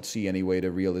just don't see any way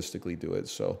to realistically do it.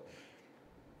 So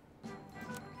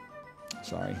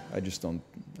sorry, I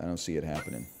don't see it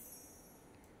happening.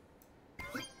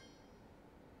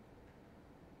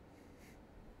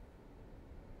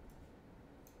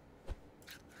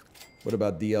 What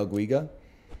about DL Guiga?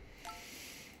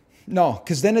 No,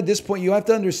 because then at this point you have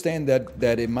to understand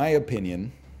that in my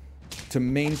opinion, to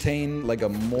maintain like a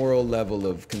moral level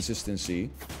of consistency,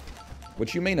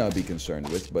 which you may not be concerned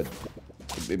with, but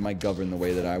it might govern the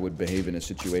way that I would behave in a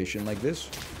situation like this.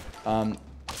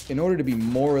 In order to be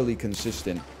morally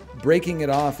consistent, breaking it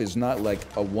off is not like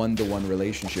a one-to-one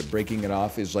relationship. Breaking it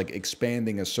off is like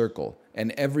expanding a circle,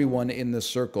 and everyone in the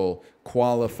circle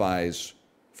qualifies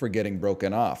for getting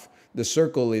broken off. The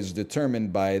circle is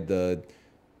determined by the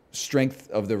strength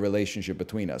of the relationship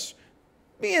between us.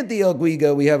 Me and DL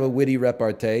Guiga, we have a witty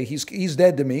repartee. He's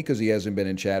dead to me because he hasn't been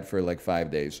in chat for like 5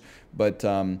 days. But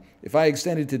if I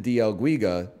extend it to DL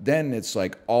Guiga, then it's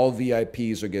like all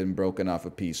VIPs are getting broken off a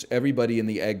piece. Everybody in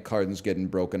the egg carton's getting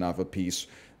broken off a piece.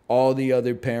 All the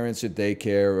other parents at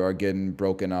daycare are getting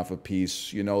broken off a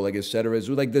piece, you know, like et cetera.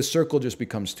 So like the circle just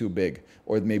becomes too big,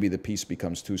 or maybe the piece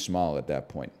becomes too small at that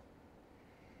point.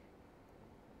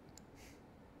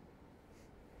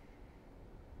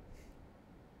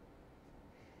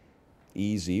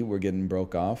 Easy, we're getting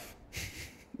broke off.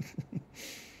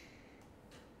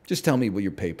 Just tell me what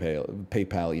your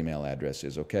PayPal email address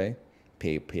is, okay?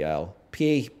 PayPal.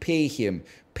 Pay him.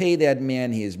 Pay that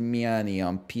man his money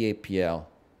on PayPal.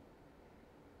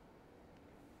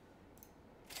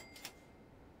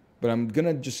 But I'm going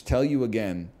to just tell you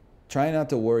again, try not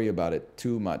to worry about it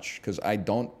too much, because I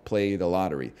don't play the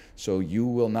lottery. So you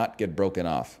will not get broken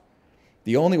off.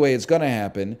 The only way it's going to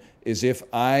happen is if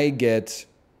I get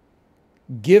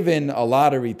given a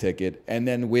lottery ticket and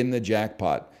then win the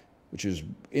jackpot, which is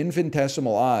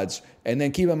infinitesimal odds. And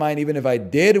then keep in mind, even if I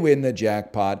did win the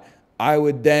jackpot, I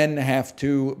would then have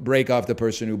to break off the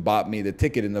person who bought me the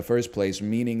ticket in the first place,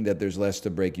 meaning that there's less to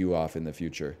break you off in the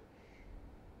future.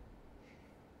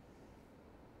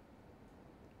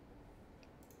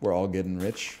 We're all getting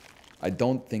rich. I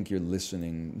don't think you're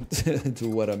listening to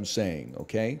what I'm saying,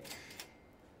 okay?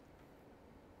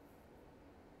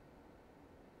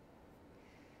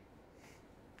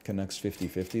 Canucks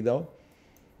 50-50 though.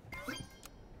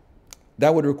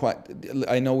 That would require,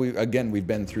 I know we've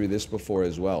been through this before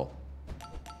as well.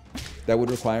 That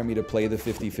would require me to play the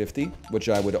 50-50, which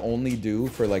I would only do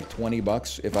for like 20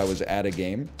 bucks if I was at a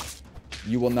game.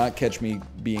 You will not catch me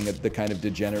being the kind of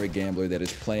degenerate gambler that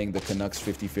is playing the Canucks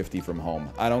 50-50 from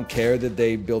home. I don't care that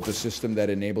they built a system that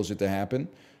enables it to happen.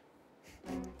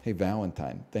 Hey,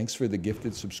 Valentine, thanks for the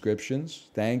gifted subscriptions.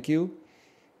 Thank you.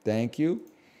 Thank you.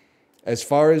 As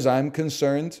far as I'm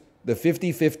concerned, the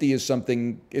 50-50 is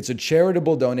something, it's a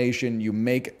charitable donation you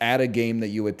make at a game that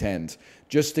you attend,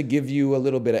 just to give you a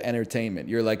little bit of entertainment.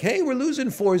 You're like, hey, we're losing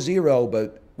 4-0,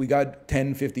 but we got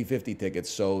 10 50-50 tickets,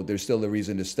 so there's still a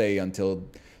reason to stay until,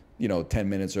 10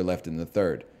 minutes are left in the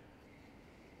third.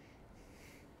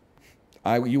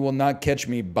 You will not catch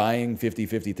me buying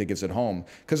 50-50 tickets at home,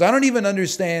 because I don't even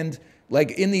understand,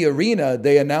 like in the arena,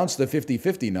 they announced the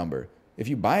 50-50 number. If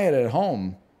you buy it at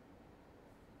home,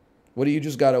 what, do you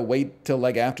just got to wait till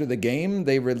like after the game?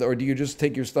 Or do you just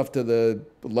take your stuff to the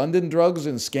London Drugs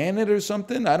and scan it or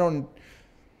something?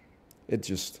 It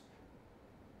just,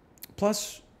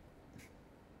 plus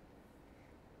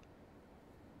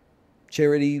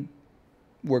charity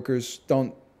workers,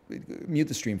 don't, mute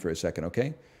the stream for a second,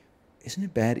 okay? Isn't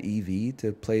it bad EV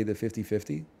to play the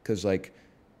 50-50? Because like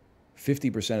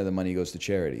 50% of the money goes to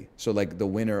charity. So like the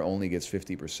winner only gets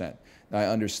 50%. Now I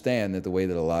understand that the way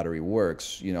that a lottery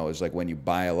works, is like when you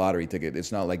buy a lottery ticket,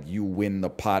 it's not like you win the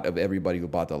pot of everybody who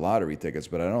bought the lottery tickets,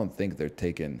 but I don't think they're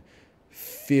taking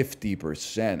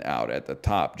 50% out at the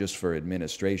top just for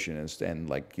administration and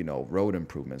like, road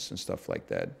improvements and stuff like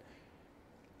that.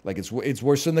 Like it's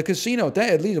worse than the casino.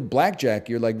 At least a blackjack,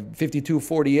 you're like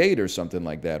 52-48 or something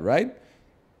like that, right?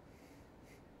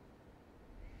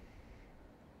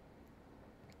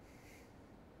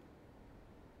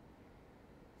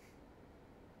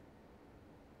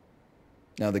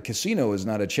 Now, the casino is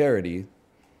not a charity,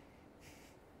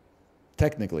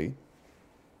 technically.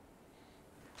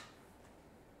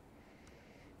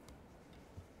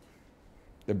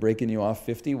 They're breaking you off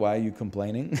 50. Why are you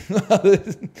complaining?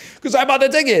 Because I bought the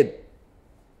ticket.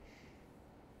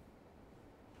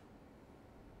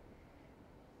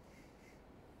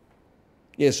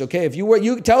 Yes, okay. If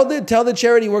you tell the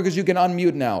charity workers you can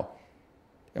unmute now.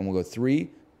 And we'll go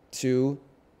 3, 2,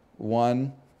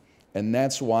 1. And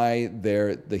that's why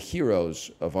they're the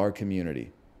heroes of our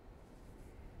community.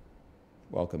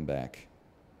 Welcome back.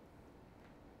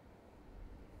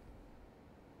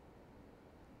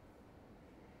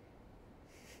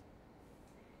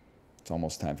 It's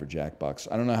almost time for Jackbox.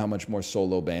 I don't know how much more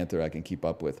solo banter I can keep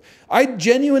up with. I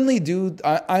genuinely do.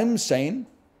 I'm sane,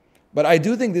 but I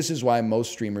do think this is why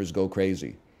most streamers go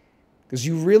crazy. Because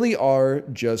you really are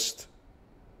just...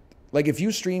 Like, if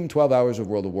you stream 12 hours of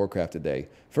World of Warcraft a day,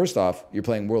 first off, you're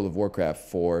playing World of Warcraft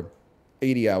for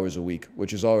 80 hours a week,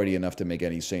 which is already enough to make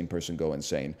any sane person go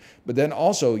insane. But then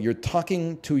also, you're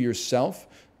talking to yourself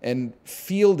and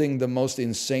fielding the most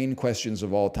insane questions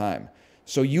of all time.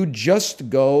 So you just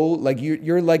go, like,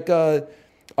 you're like a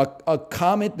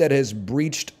comet that has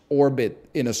breached orbit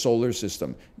in a solar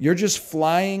system. You're just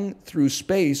flying through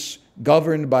space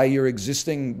governed by your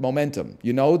existing momentum.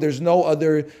 There's no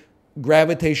other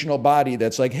gravitational body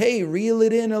that's like, hey, reel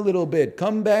it in a little bit,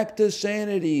 come back to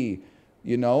sanity.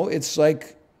 It's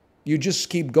like you just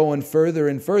keep going further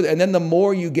and further, and then the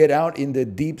more you get out into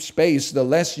deep space, the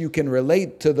less you can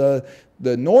relate to the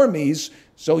normies,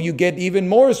 so you get even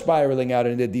more spiraling out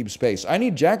into deep space. I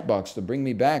need Jackbox to bring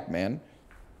me back, man.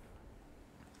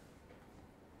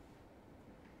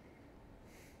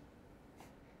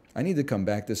 I need to come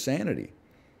back to sanity.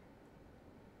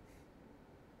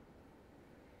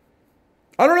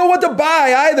 I don't know what to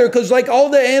buy either, because like all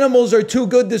the animals are too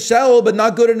good to sell, but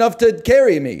not good enough to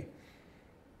carry me.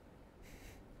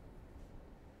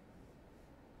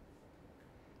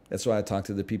 That's why I talk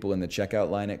to the people in the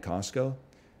checkout line at Costco.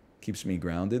 Keeps me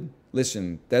grounded.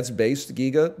 Listen, that's based,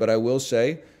 Giga, but I will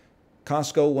say,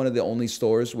 Costco, one of the only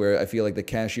stores where I feel like the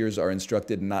cashiers are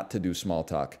instructed not to do small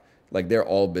talk. Like they're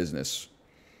all business.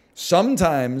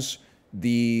 Sometimes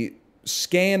the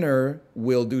scanner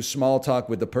will do small talk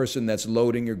with the person that's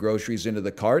loading your groceries into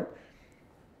the cart,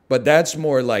 but that's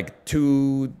more like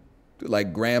two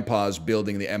grandpas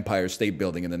building the Empire State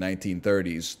Building in the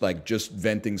 1930s, like just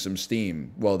venting some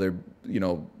steam while they're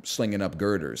slinging up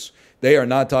girders. They are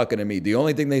not talking to me. The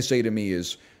only thing they say to me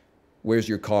is, where's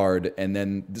your card? And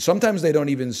then sometimes they don't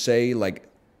even say like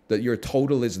that your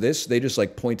total is this. They just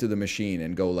like point to the machine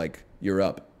and go like, you're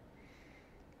up.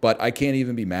 But I can't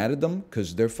even be mad at them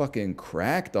because they're fucking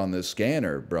cracked on the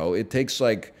scanner, bro. It takes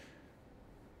like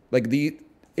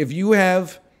if you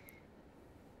have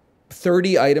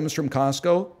 30 items from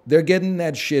Costco, they're getting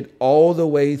that shit all the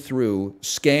way through,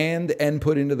 scanned and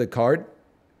put into the cart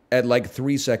at like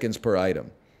 3 seconds per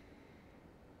item.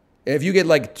 If you get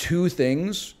like 2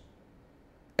 things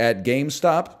at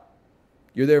GameStop,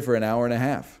 you're there for an hour and a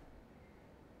half.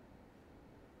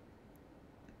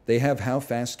 They have how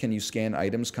fast can you scan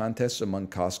items contests among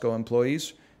Costco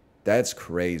employees? That's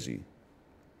crazy.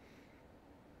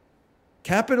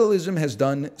 Capitalism has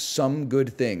done some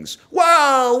good things.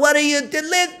 Whoa, what are you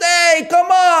doing? Hey,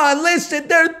 come on, listen.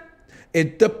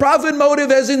 The profit motive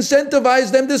has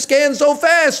incentivized them to scan so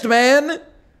fast, man.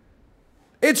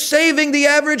 It's saving the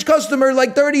average customer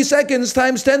like 30 seconds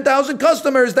times 10,000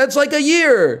 customers. That's like a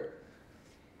year.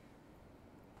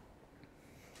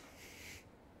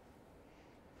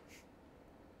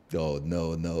 Oh,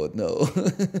 no, no, no.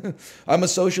 I'm a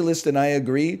socialist and I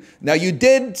agree. Now, you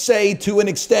did say to an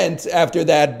extent after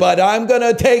that, but I'm going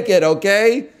to take it,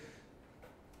 okay?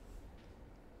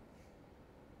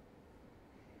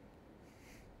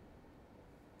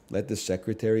 Let the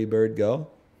secretary bird go.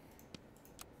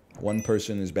 One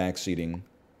person is backseating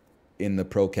in the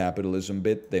pro-capitalism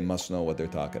bit. They must know what they're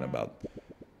talking about.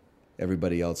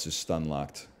 Everybody else is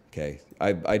stun-locked. Okay,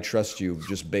 I trust you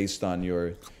just based on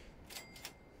your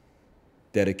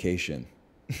dedication.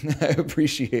 I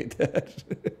appreciate that.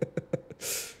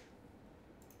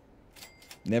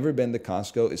 Never been to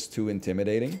Costco is too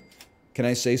intimidating. Can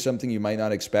I say something you might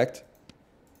not expect?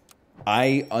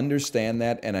 I understand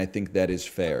that, and I think that is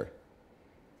fair.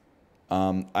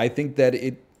 I think that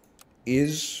it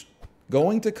is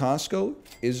going to Costco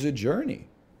is a journey.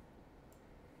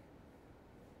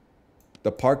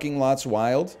 The parking lot's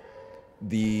wild.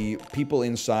 The people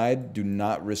inside do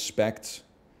not respect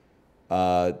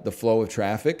the flow of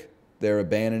traffic. They're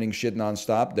abandoning shit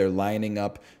nonstop. They're lining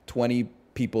up 20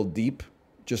 people deep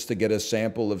just to get a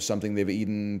sample of something they've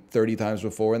eaten 30 times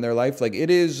before in their life. Like, it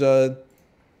is,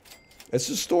 it's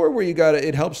a store where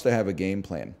it helps to have a game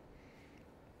plan.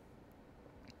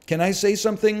 Can I say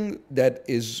something that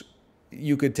is,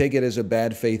 you could take it as a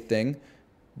bad faith thing,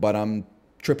 but I'm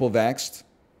triple vaxxed?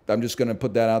 I'm just going to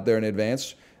put that out there in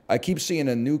advance. I keep seeing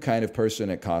a new kind of person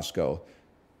at Costco.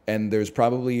 And there's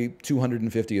probably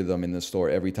 250 of them in the store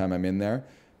every time I'm in there.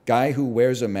 Guy who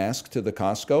wears a mask to the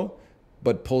Costco,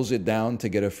 but pulls it down to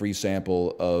get a free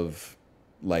sample of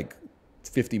like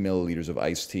 50 milliliters of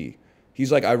iced tea.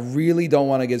 He's like, I really don't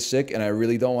want to get sick, and I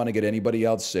really don't want to get anybody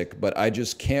else sick, but I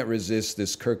just can't resist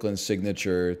this Kirkland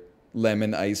signature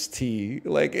lemon iced tea.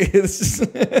 Like, it's...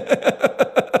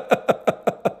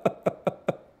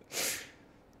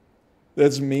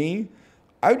 That's me.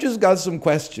 I've just got some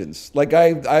questions. Like,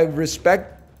 I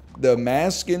respect the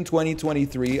mask in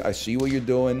 2023. I see what you're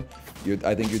doing.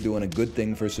 I think you're doing a good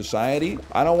thing for society.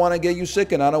 I don't want to get you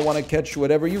sick, and I don't want to catch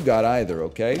whatever you got either,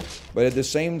 okay? But at the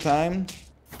same time,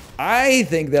 I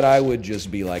think that I would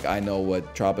just be like, I know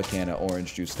what Tropicana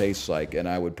orange juice tastes like, and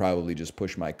I would probably just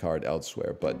push my cart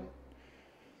elsewhere. But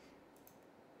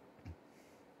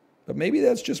maybe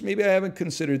that's just, maybe I haven't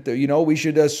considered, you know, we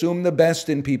should assume the best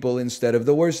in people instead of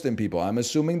the worst in people. I'm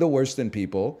assuming the worst in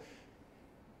people.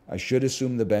 I should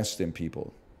assume the best in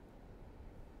people.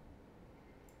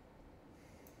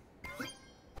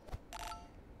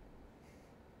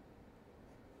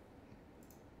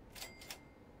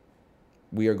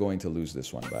 We are going to lose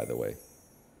this one, by the way.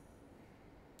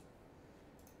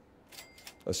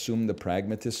 Assume the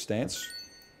pragmatist stance.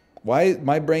 Why?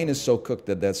 My brain is so cooked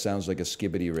that sounds like a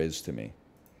skibbity riz to me.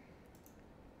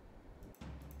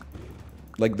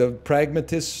 Like the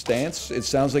pragmatist stance, it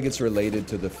sounds like it's related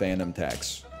to the phantom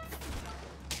tax.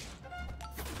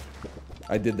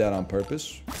 I did that on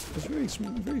purpose. It's very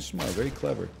smart, very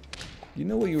clever. You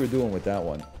know what you were doing with that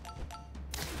one.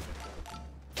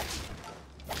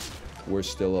 We're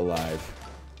still alive.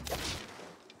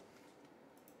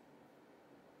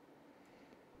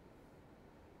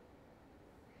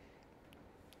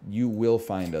 You will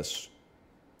find us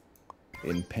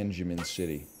in Benjamin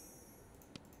City.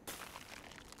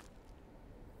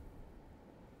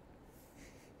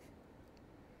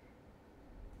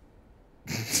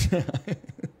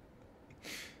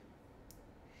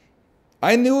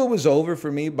 I knew it was over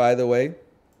for me, by the way,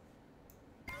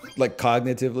 like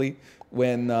cognitively,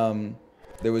 when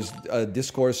there was a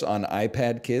discourse on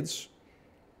iPad kids.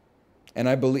 And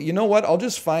I believe, you know what? I'll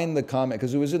just find the comment,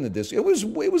 because it was in the discourse.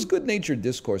 It was good-natured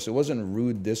discourse. It wasn't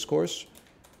rude discourse.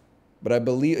 But I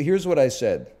believe, here's what I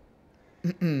said.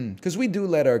 Because we do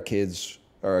let our kids,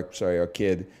 our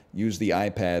kid, use the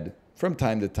iPad from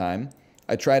time to time.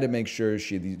 I try to make sure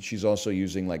she's also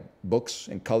using like books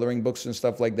and coloring books and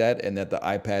stuff like that, and that the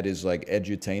iPad is like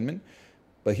edutainment.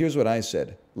 But here's what I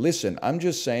said. Listen, I'm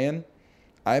just saying,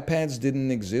 iPads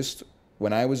didn't exist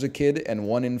when I was a kid, and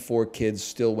 1 in 4 kids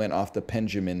still went off the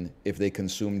Benjamin if they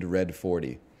consumed Red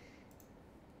 40.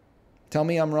 Tell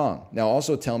me I'm wrong. Now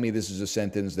also tell me this is a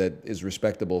sentence that is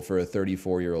respectable for a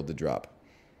 34-year-old to drop.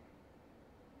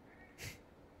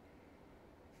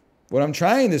 What I'm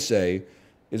trying to say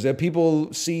is that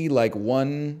people see like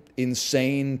one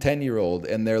insane 10-year-old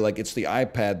and they're like, it's the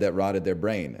iPad that rotted their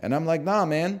brain. And I'm like, nah,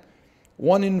 man.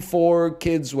 1 in 4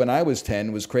 kids when I was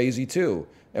 10 was crazy too.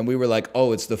 And we were like,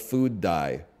 oh, it's the food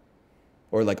dye.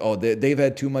 Or like, oh, they've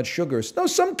had too much sugar. No,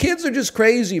 some kids are just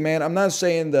crazy, man. I'm not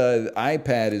saying the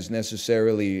iPad is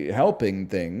necessarily helping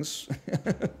things.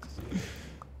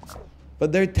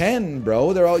 But they're 10,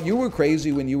 bro. They're all, you were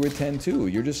crazy when you were 10 too.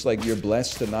 You're just like, you're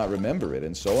blessed to not remember it,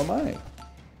 and so am I.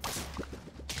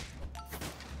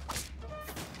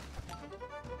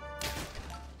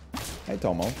 Hey,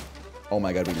 Tomo. Oh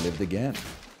my God, we lived again.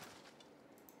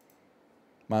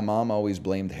 My mom always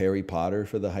blamed Harry Potter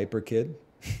for the hyper kid.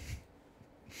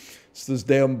 It's those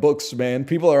damn books, man.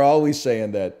 People are always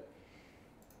saying that.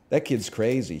 That kid's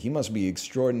crazy. He must be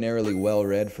extraordinarily well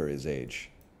read for his age.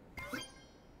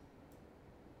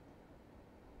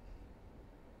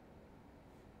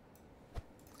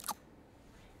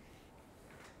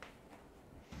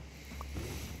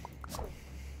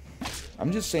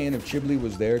 I'm just saying, if Chiblee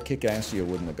was there, Kickassia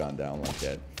wouldn't have gone down like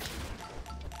that.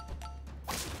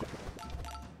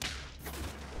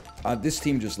 This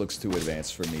team just looks too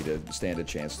advanced for me to stand a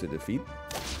chance to defeat.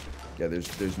 Yeah,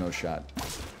 there's no shot.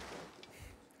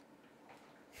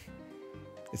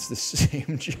 It's the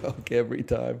same joke every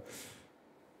time.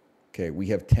 Okay, we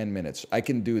have 10 minutes. I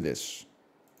can do this.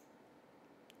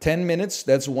 10 minutes,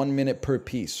 that's 1 minute per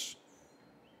piece.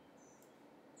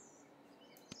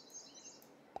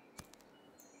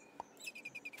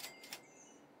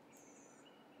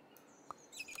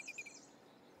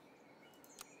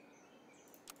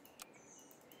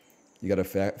 You got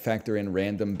to factor in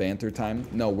random banter time?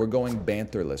 No, we're going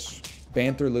banterless.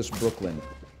 Banterless Brooklyn.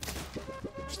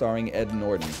 Starring Ed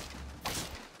Norton. Do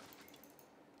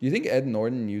you think Ed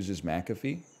Norton uses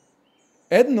McAfee?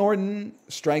 Ed Norton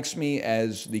strikes me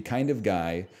as the kind of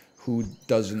guy who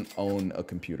doesn't own a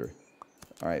computer.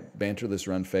 All right, banterless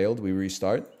run failed. We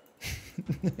restart.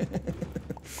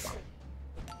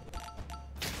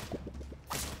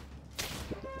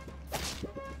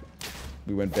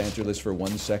 We went banterless for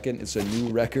 1 second. It's a new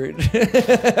record.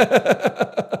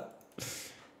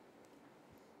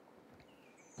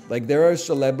 Like, there are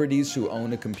celebrities who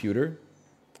own a computer.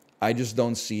 I just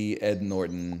don't see Ed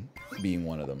Norton being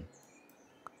one of them.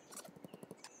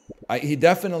 He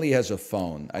definitely has a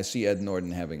phone. I see Ed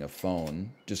Norton having a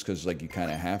phone just because, like, you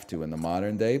kind of have to in the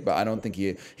modern day. But I don't think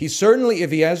he certainly,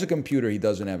 if he has a computer, he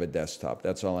doesn't have a desktop.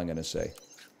 That's all I'm going to say.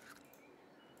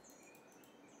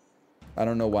 I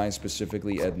don't know why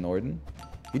specifically Ed Norton.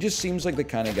 He just seems like the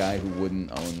kind of guy who wouldn't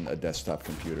own a desktop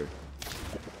computer.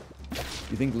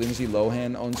 You think Lindsay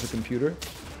Lohan owns a computer?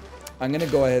 I'm going to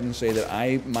go ahead and say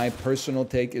that my personal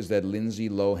take is that Lindsay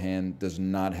Lohan does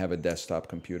not have a desktop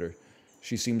computer.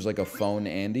 She seems like a phone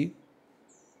Andy.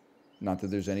 Not that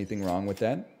there's anything wrong with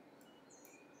that.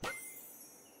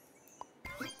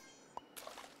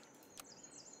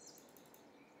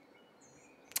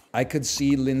 I could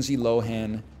see Lindsay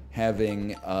Lohan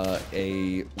having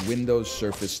a Windows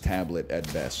Surface tablet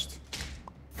at best.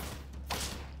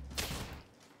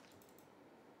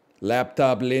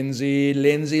 Laptop Lindsay.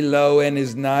 Lindsay Lohan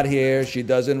is not here. She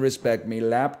doesn't respect me.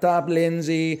 Laptop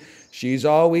Lindsay. She's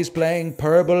always playing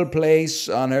Purple Place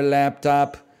on her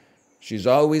laptop. She's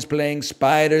always playing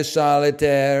Spider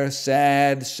Solitaire.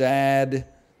 Sad, sad.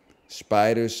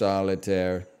 Spider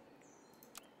Solitaire.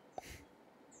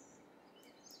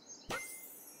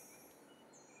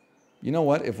 You know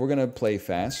what? If we're going to play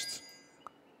fast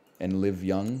and live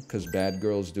young, because bad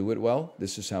girls do it well,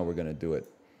 this is how we're going to do it.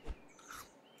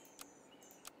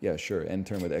 Yeah, sure. End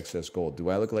turn with excess gold. Do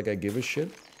I look like I give a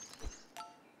shit?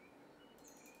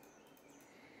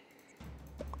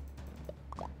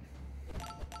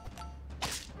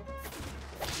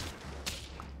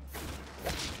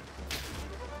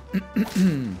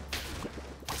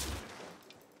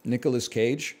 Nicolas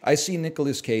Cage? I see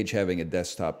Nicolas Cage having a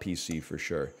desktop PC for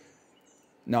sure.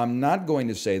 Now, I'm not going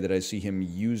to say that I see him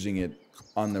using it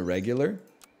on the regular.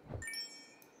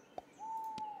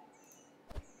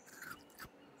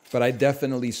 But I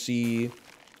definitely see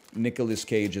Nicolas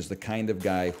Cage as the kind of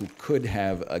guy who could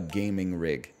have a gaming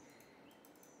rig.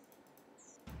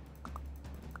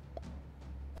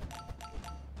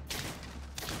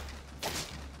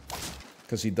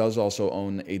 Because he does also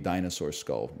own a dinosaur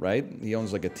skull, right? He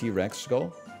owns like a T-Rex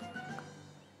skull.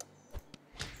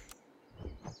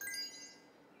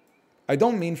 I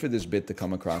don't mean for this bit to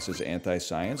come across as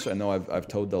anti-science. I know I've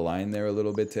towed the line there a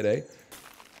little bit today.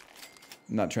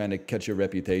 I'm not trying to catch a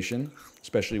reputation,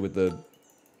 especially with the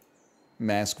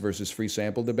mask versus free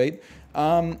sample debate.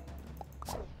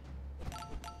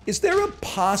 Is there a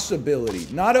possibility,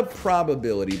 not a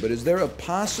probability, but is there a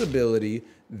possibility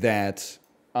that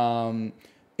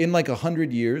in like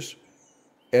 100 years,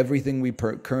 everything we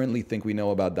currently think we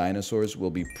know about dinosaurs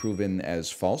will be proven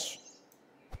as false?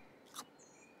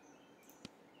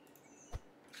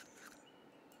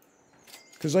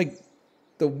 Because, like,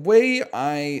 the way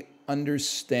I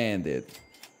understand it,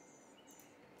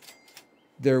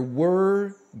 there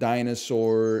were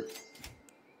dinosaur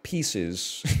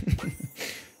pieces.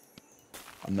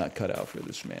 I'm not cut out for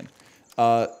this, man.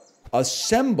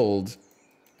 Assembled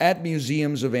at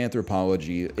museums of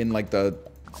anthropology in, like, the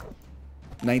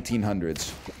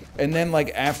 1900s. And then,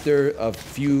 like, after a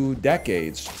few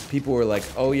decades, people were like,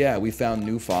 oh yeah, we found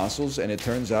new fossils, and it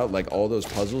turns out, like, all those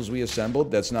puzzles we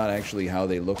assembled, that's not actually how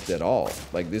they looked at all.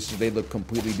 Like, they look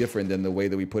completely different than the way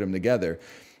that we put them together.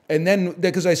 And then,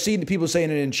 because I see people saying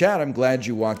it in chat, I'm glad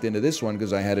you walked into this one,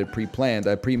 because I had it pre-planned.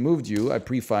 I pre-moved you. I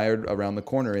pre-fired around the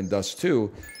corner in Dust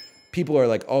 2. People are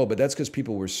like, oh, but that's because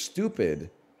people were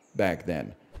stupid back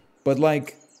then. But,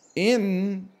 like,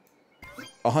 in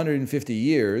 150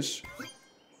 years...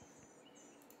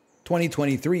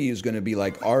 2023 is going to be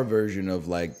like our version of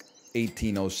like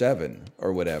 1807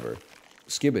 or whatever.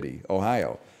 Skibbity,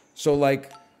 Ohio. So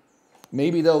like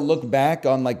maybe they'll look back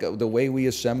on like the way we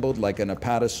assembled like an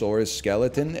Apatosaurus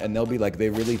skeleton and they'll be like, they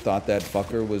really thought that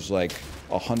fucker was like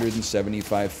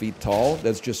 175 feet tall.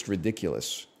 That's just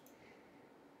ridiculous.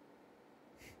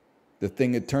 The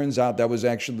thing, it turns out that was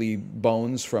actually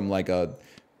bones from like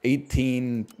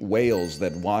 18 whales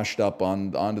that washed up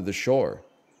onto the shore.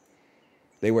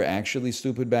 They were actually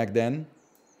stupid back then?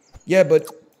 Yeah, but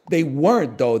they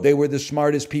weren't, though. They were the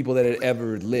smartest people that had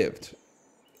ever lived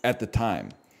at the time.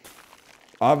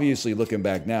 Obviously, looking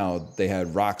back now, they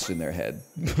had rocks in their head.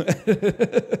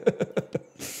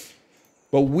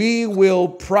 But we will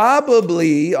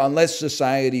probably, unless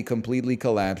society completely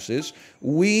collapses,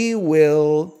 we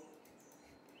will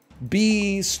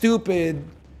be stupid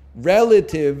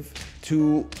relative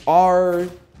to our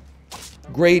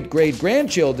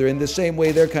great-great-grandchildren the same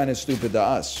way they're kind of stupid to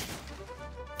us.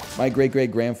 My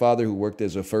great-great-grandfather, who worked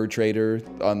as a fur trader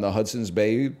on the Hudson's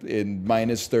Bay in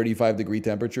minus 35-degree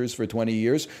temperatures for 20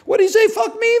 years, what'd he say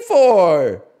fuck me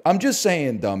for? I'm just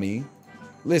saying, dummy.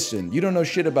 Listen, you don't know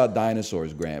shit about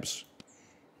dinosaurs, Gramps.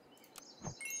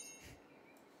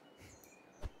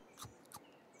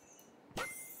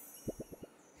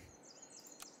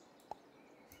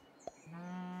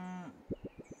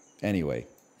 Anyway.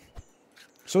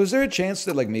 So is there a chance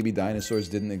that, like, maybe dinosaurs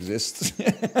didn't exist?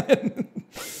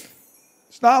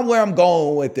 It's not where I'm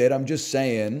going with it. I'm just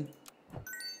saying.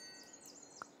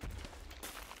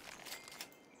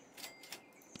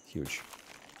 Huge.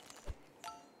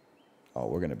 Oh,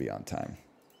 we're going to be on time.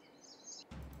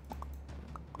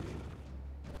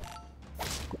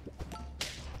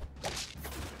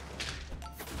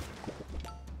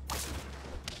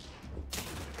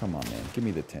 Come on, man. Give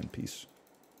me the 10-piece.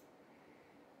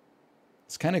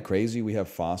 It's kind of crazy we have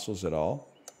fossils at all.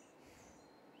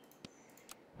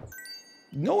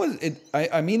 No,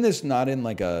 I mean this not in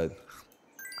like a...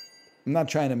 I'm not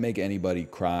trying to make anybody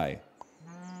cry.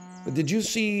 But did you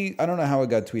see... I don't know how it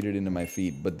got tweeted into my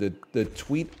feed, but the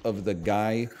tweet of the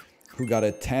guy who got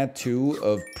a tattoo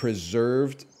of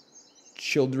preserved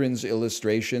children's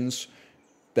illustrations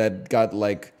that got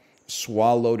like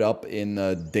swallowed up in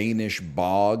a Danish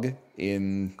bog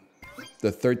in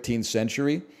the 13th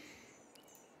century?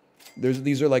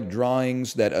 These are like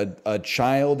drawings that a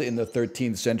child in the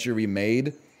 13th century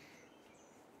made.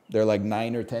 They're like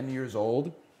 9 or 10 years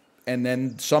old. And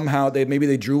then somehow maybe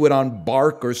they drew it on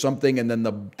bark or something, and then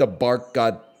the bark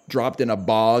got dropped in a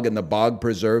bog and the bog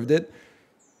preserved it.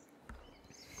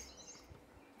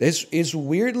 This is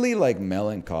weirdly like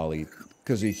melancholy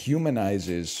because it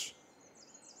humanizes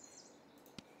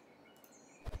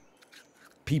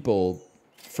people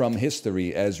from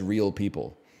history as real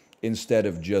people. Instead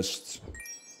of just,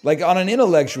 like, on an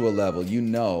intellectual level, you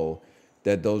know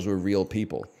that those were real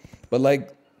people. But,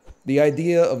 like, the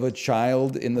idea of a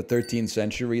child in the 13th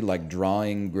century, like,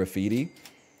 drawing graffiti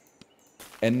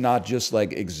and not just,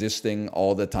 like, existing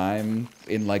all the time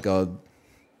in, like, a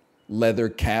leather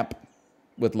cap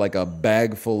with, like, a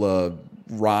bag full of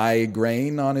rye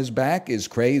grain on his back is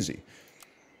crazy.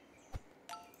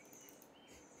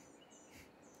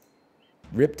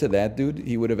 Rip to that dude.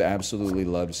 He would have absolutely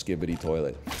loved Skibbity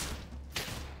Toilet.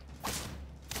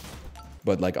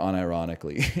 But like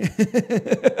unironically.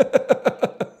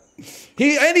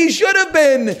 He should have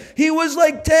been. He was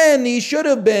like 10. He should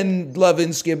have been loving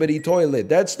Skibbity Toilet.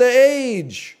 That's the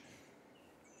age.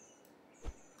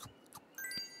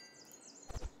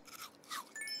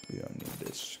 We don't need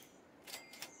this.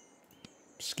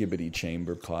 Skibbity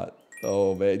chamber pot.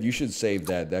 Oh man, you should save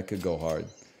that. That could go hard.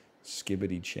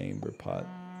 Skibbity chamber pot.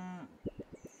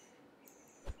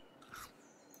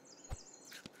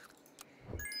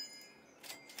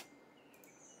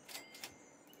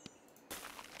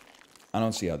 I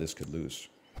don't see how this could lose.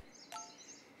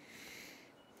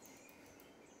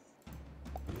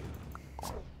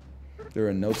 There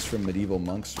are notes from medieval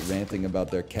monks ranting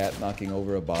about their cat knocking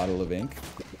over a bottle of ink.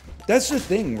 That's the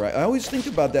thing, right? I always think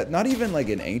about that. Not even like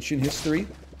in ancient history.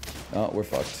 Oh, we're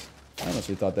fucked. I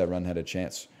honestly thought that run had a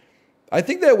chance. I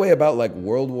think that way about like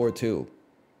World War II.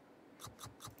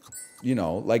 You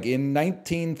know, like in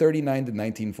 1939 to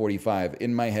 1945,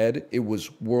 in my head, it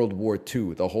was World War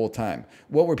II the whole time.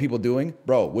 What were people doing?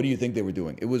 Bro, what do you think they were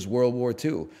doing? It was World War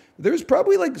II. There's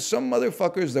probably like some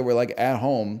motherfuckers that were like at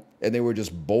home and they were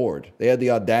just bored. They had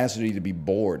the audacity to be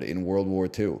bored in World War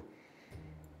II.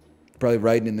 Probably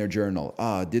writing in their journal,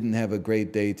 didn't have a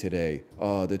great day today.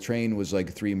 The train was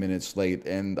like 3 minutes late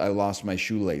and I lost my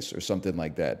shoelace or something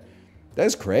like that.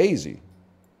 That's crazy.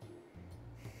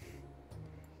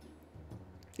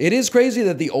 It is crazy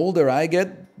that the older I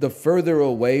get, the further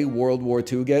away World War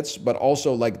II gets, but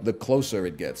also like the closer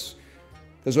it gets.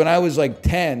 Because when I was like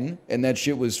 10 and that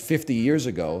shit was 50 years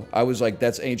ago, I was like,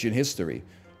 that's ancient history.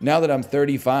 Now that I'm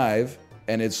 35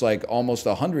 and it's like almost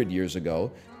 100 years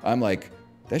ago, I'm like,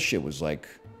 that shit was like,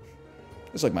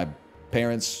 it's like my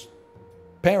parents'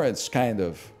 kind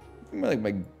of,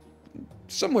 like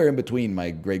somewhere in between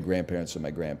my great-grandparents and my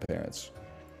grandparents.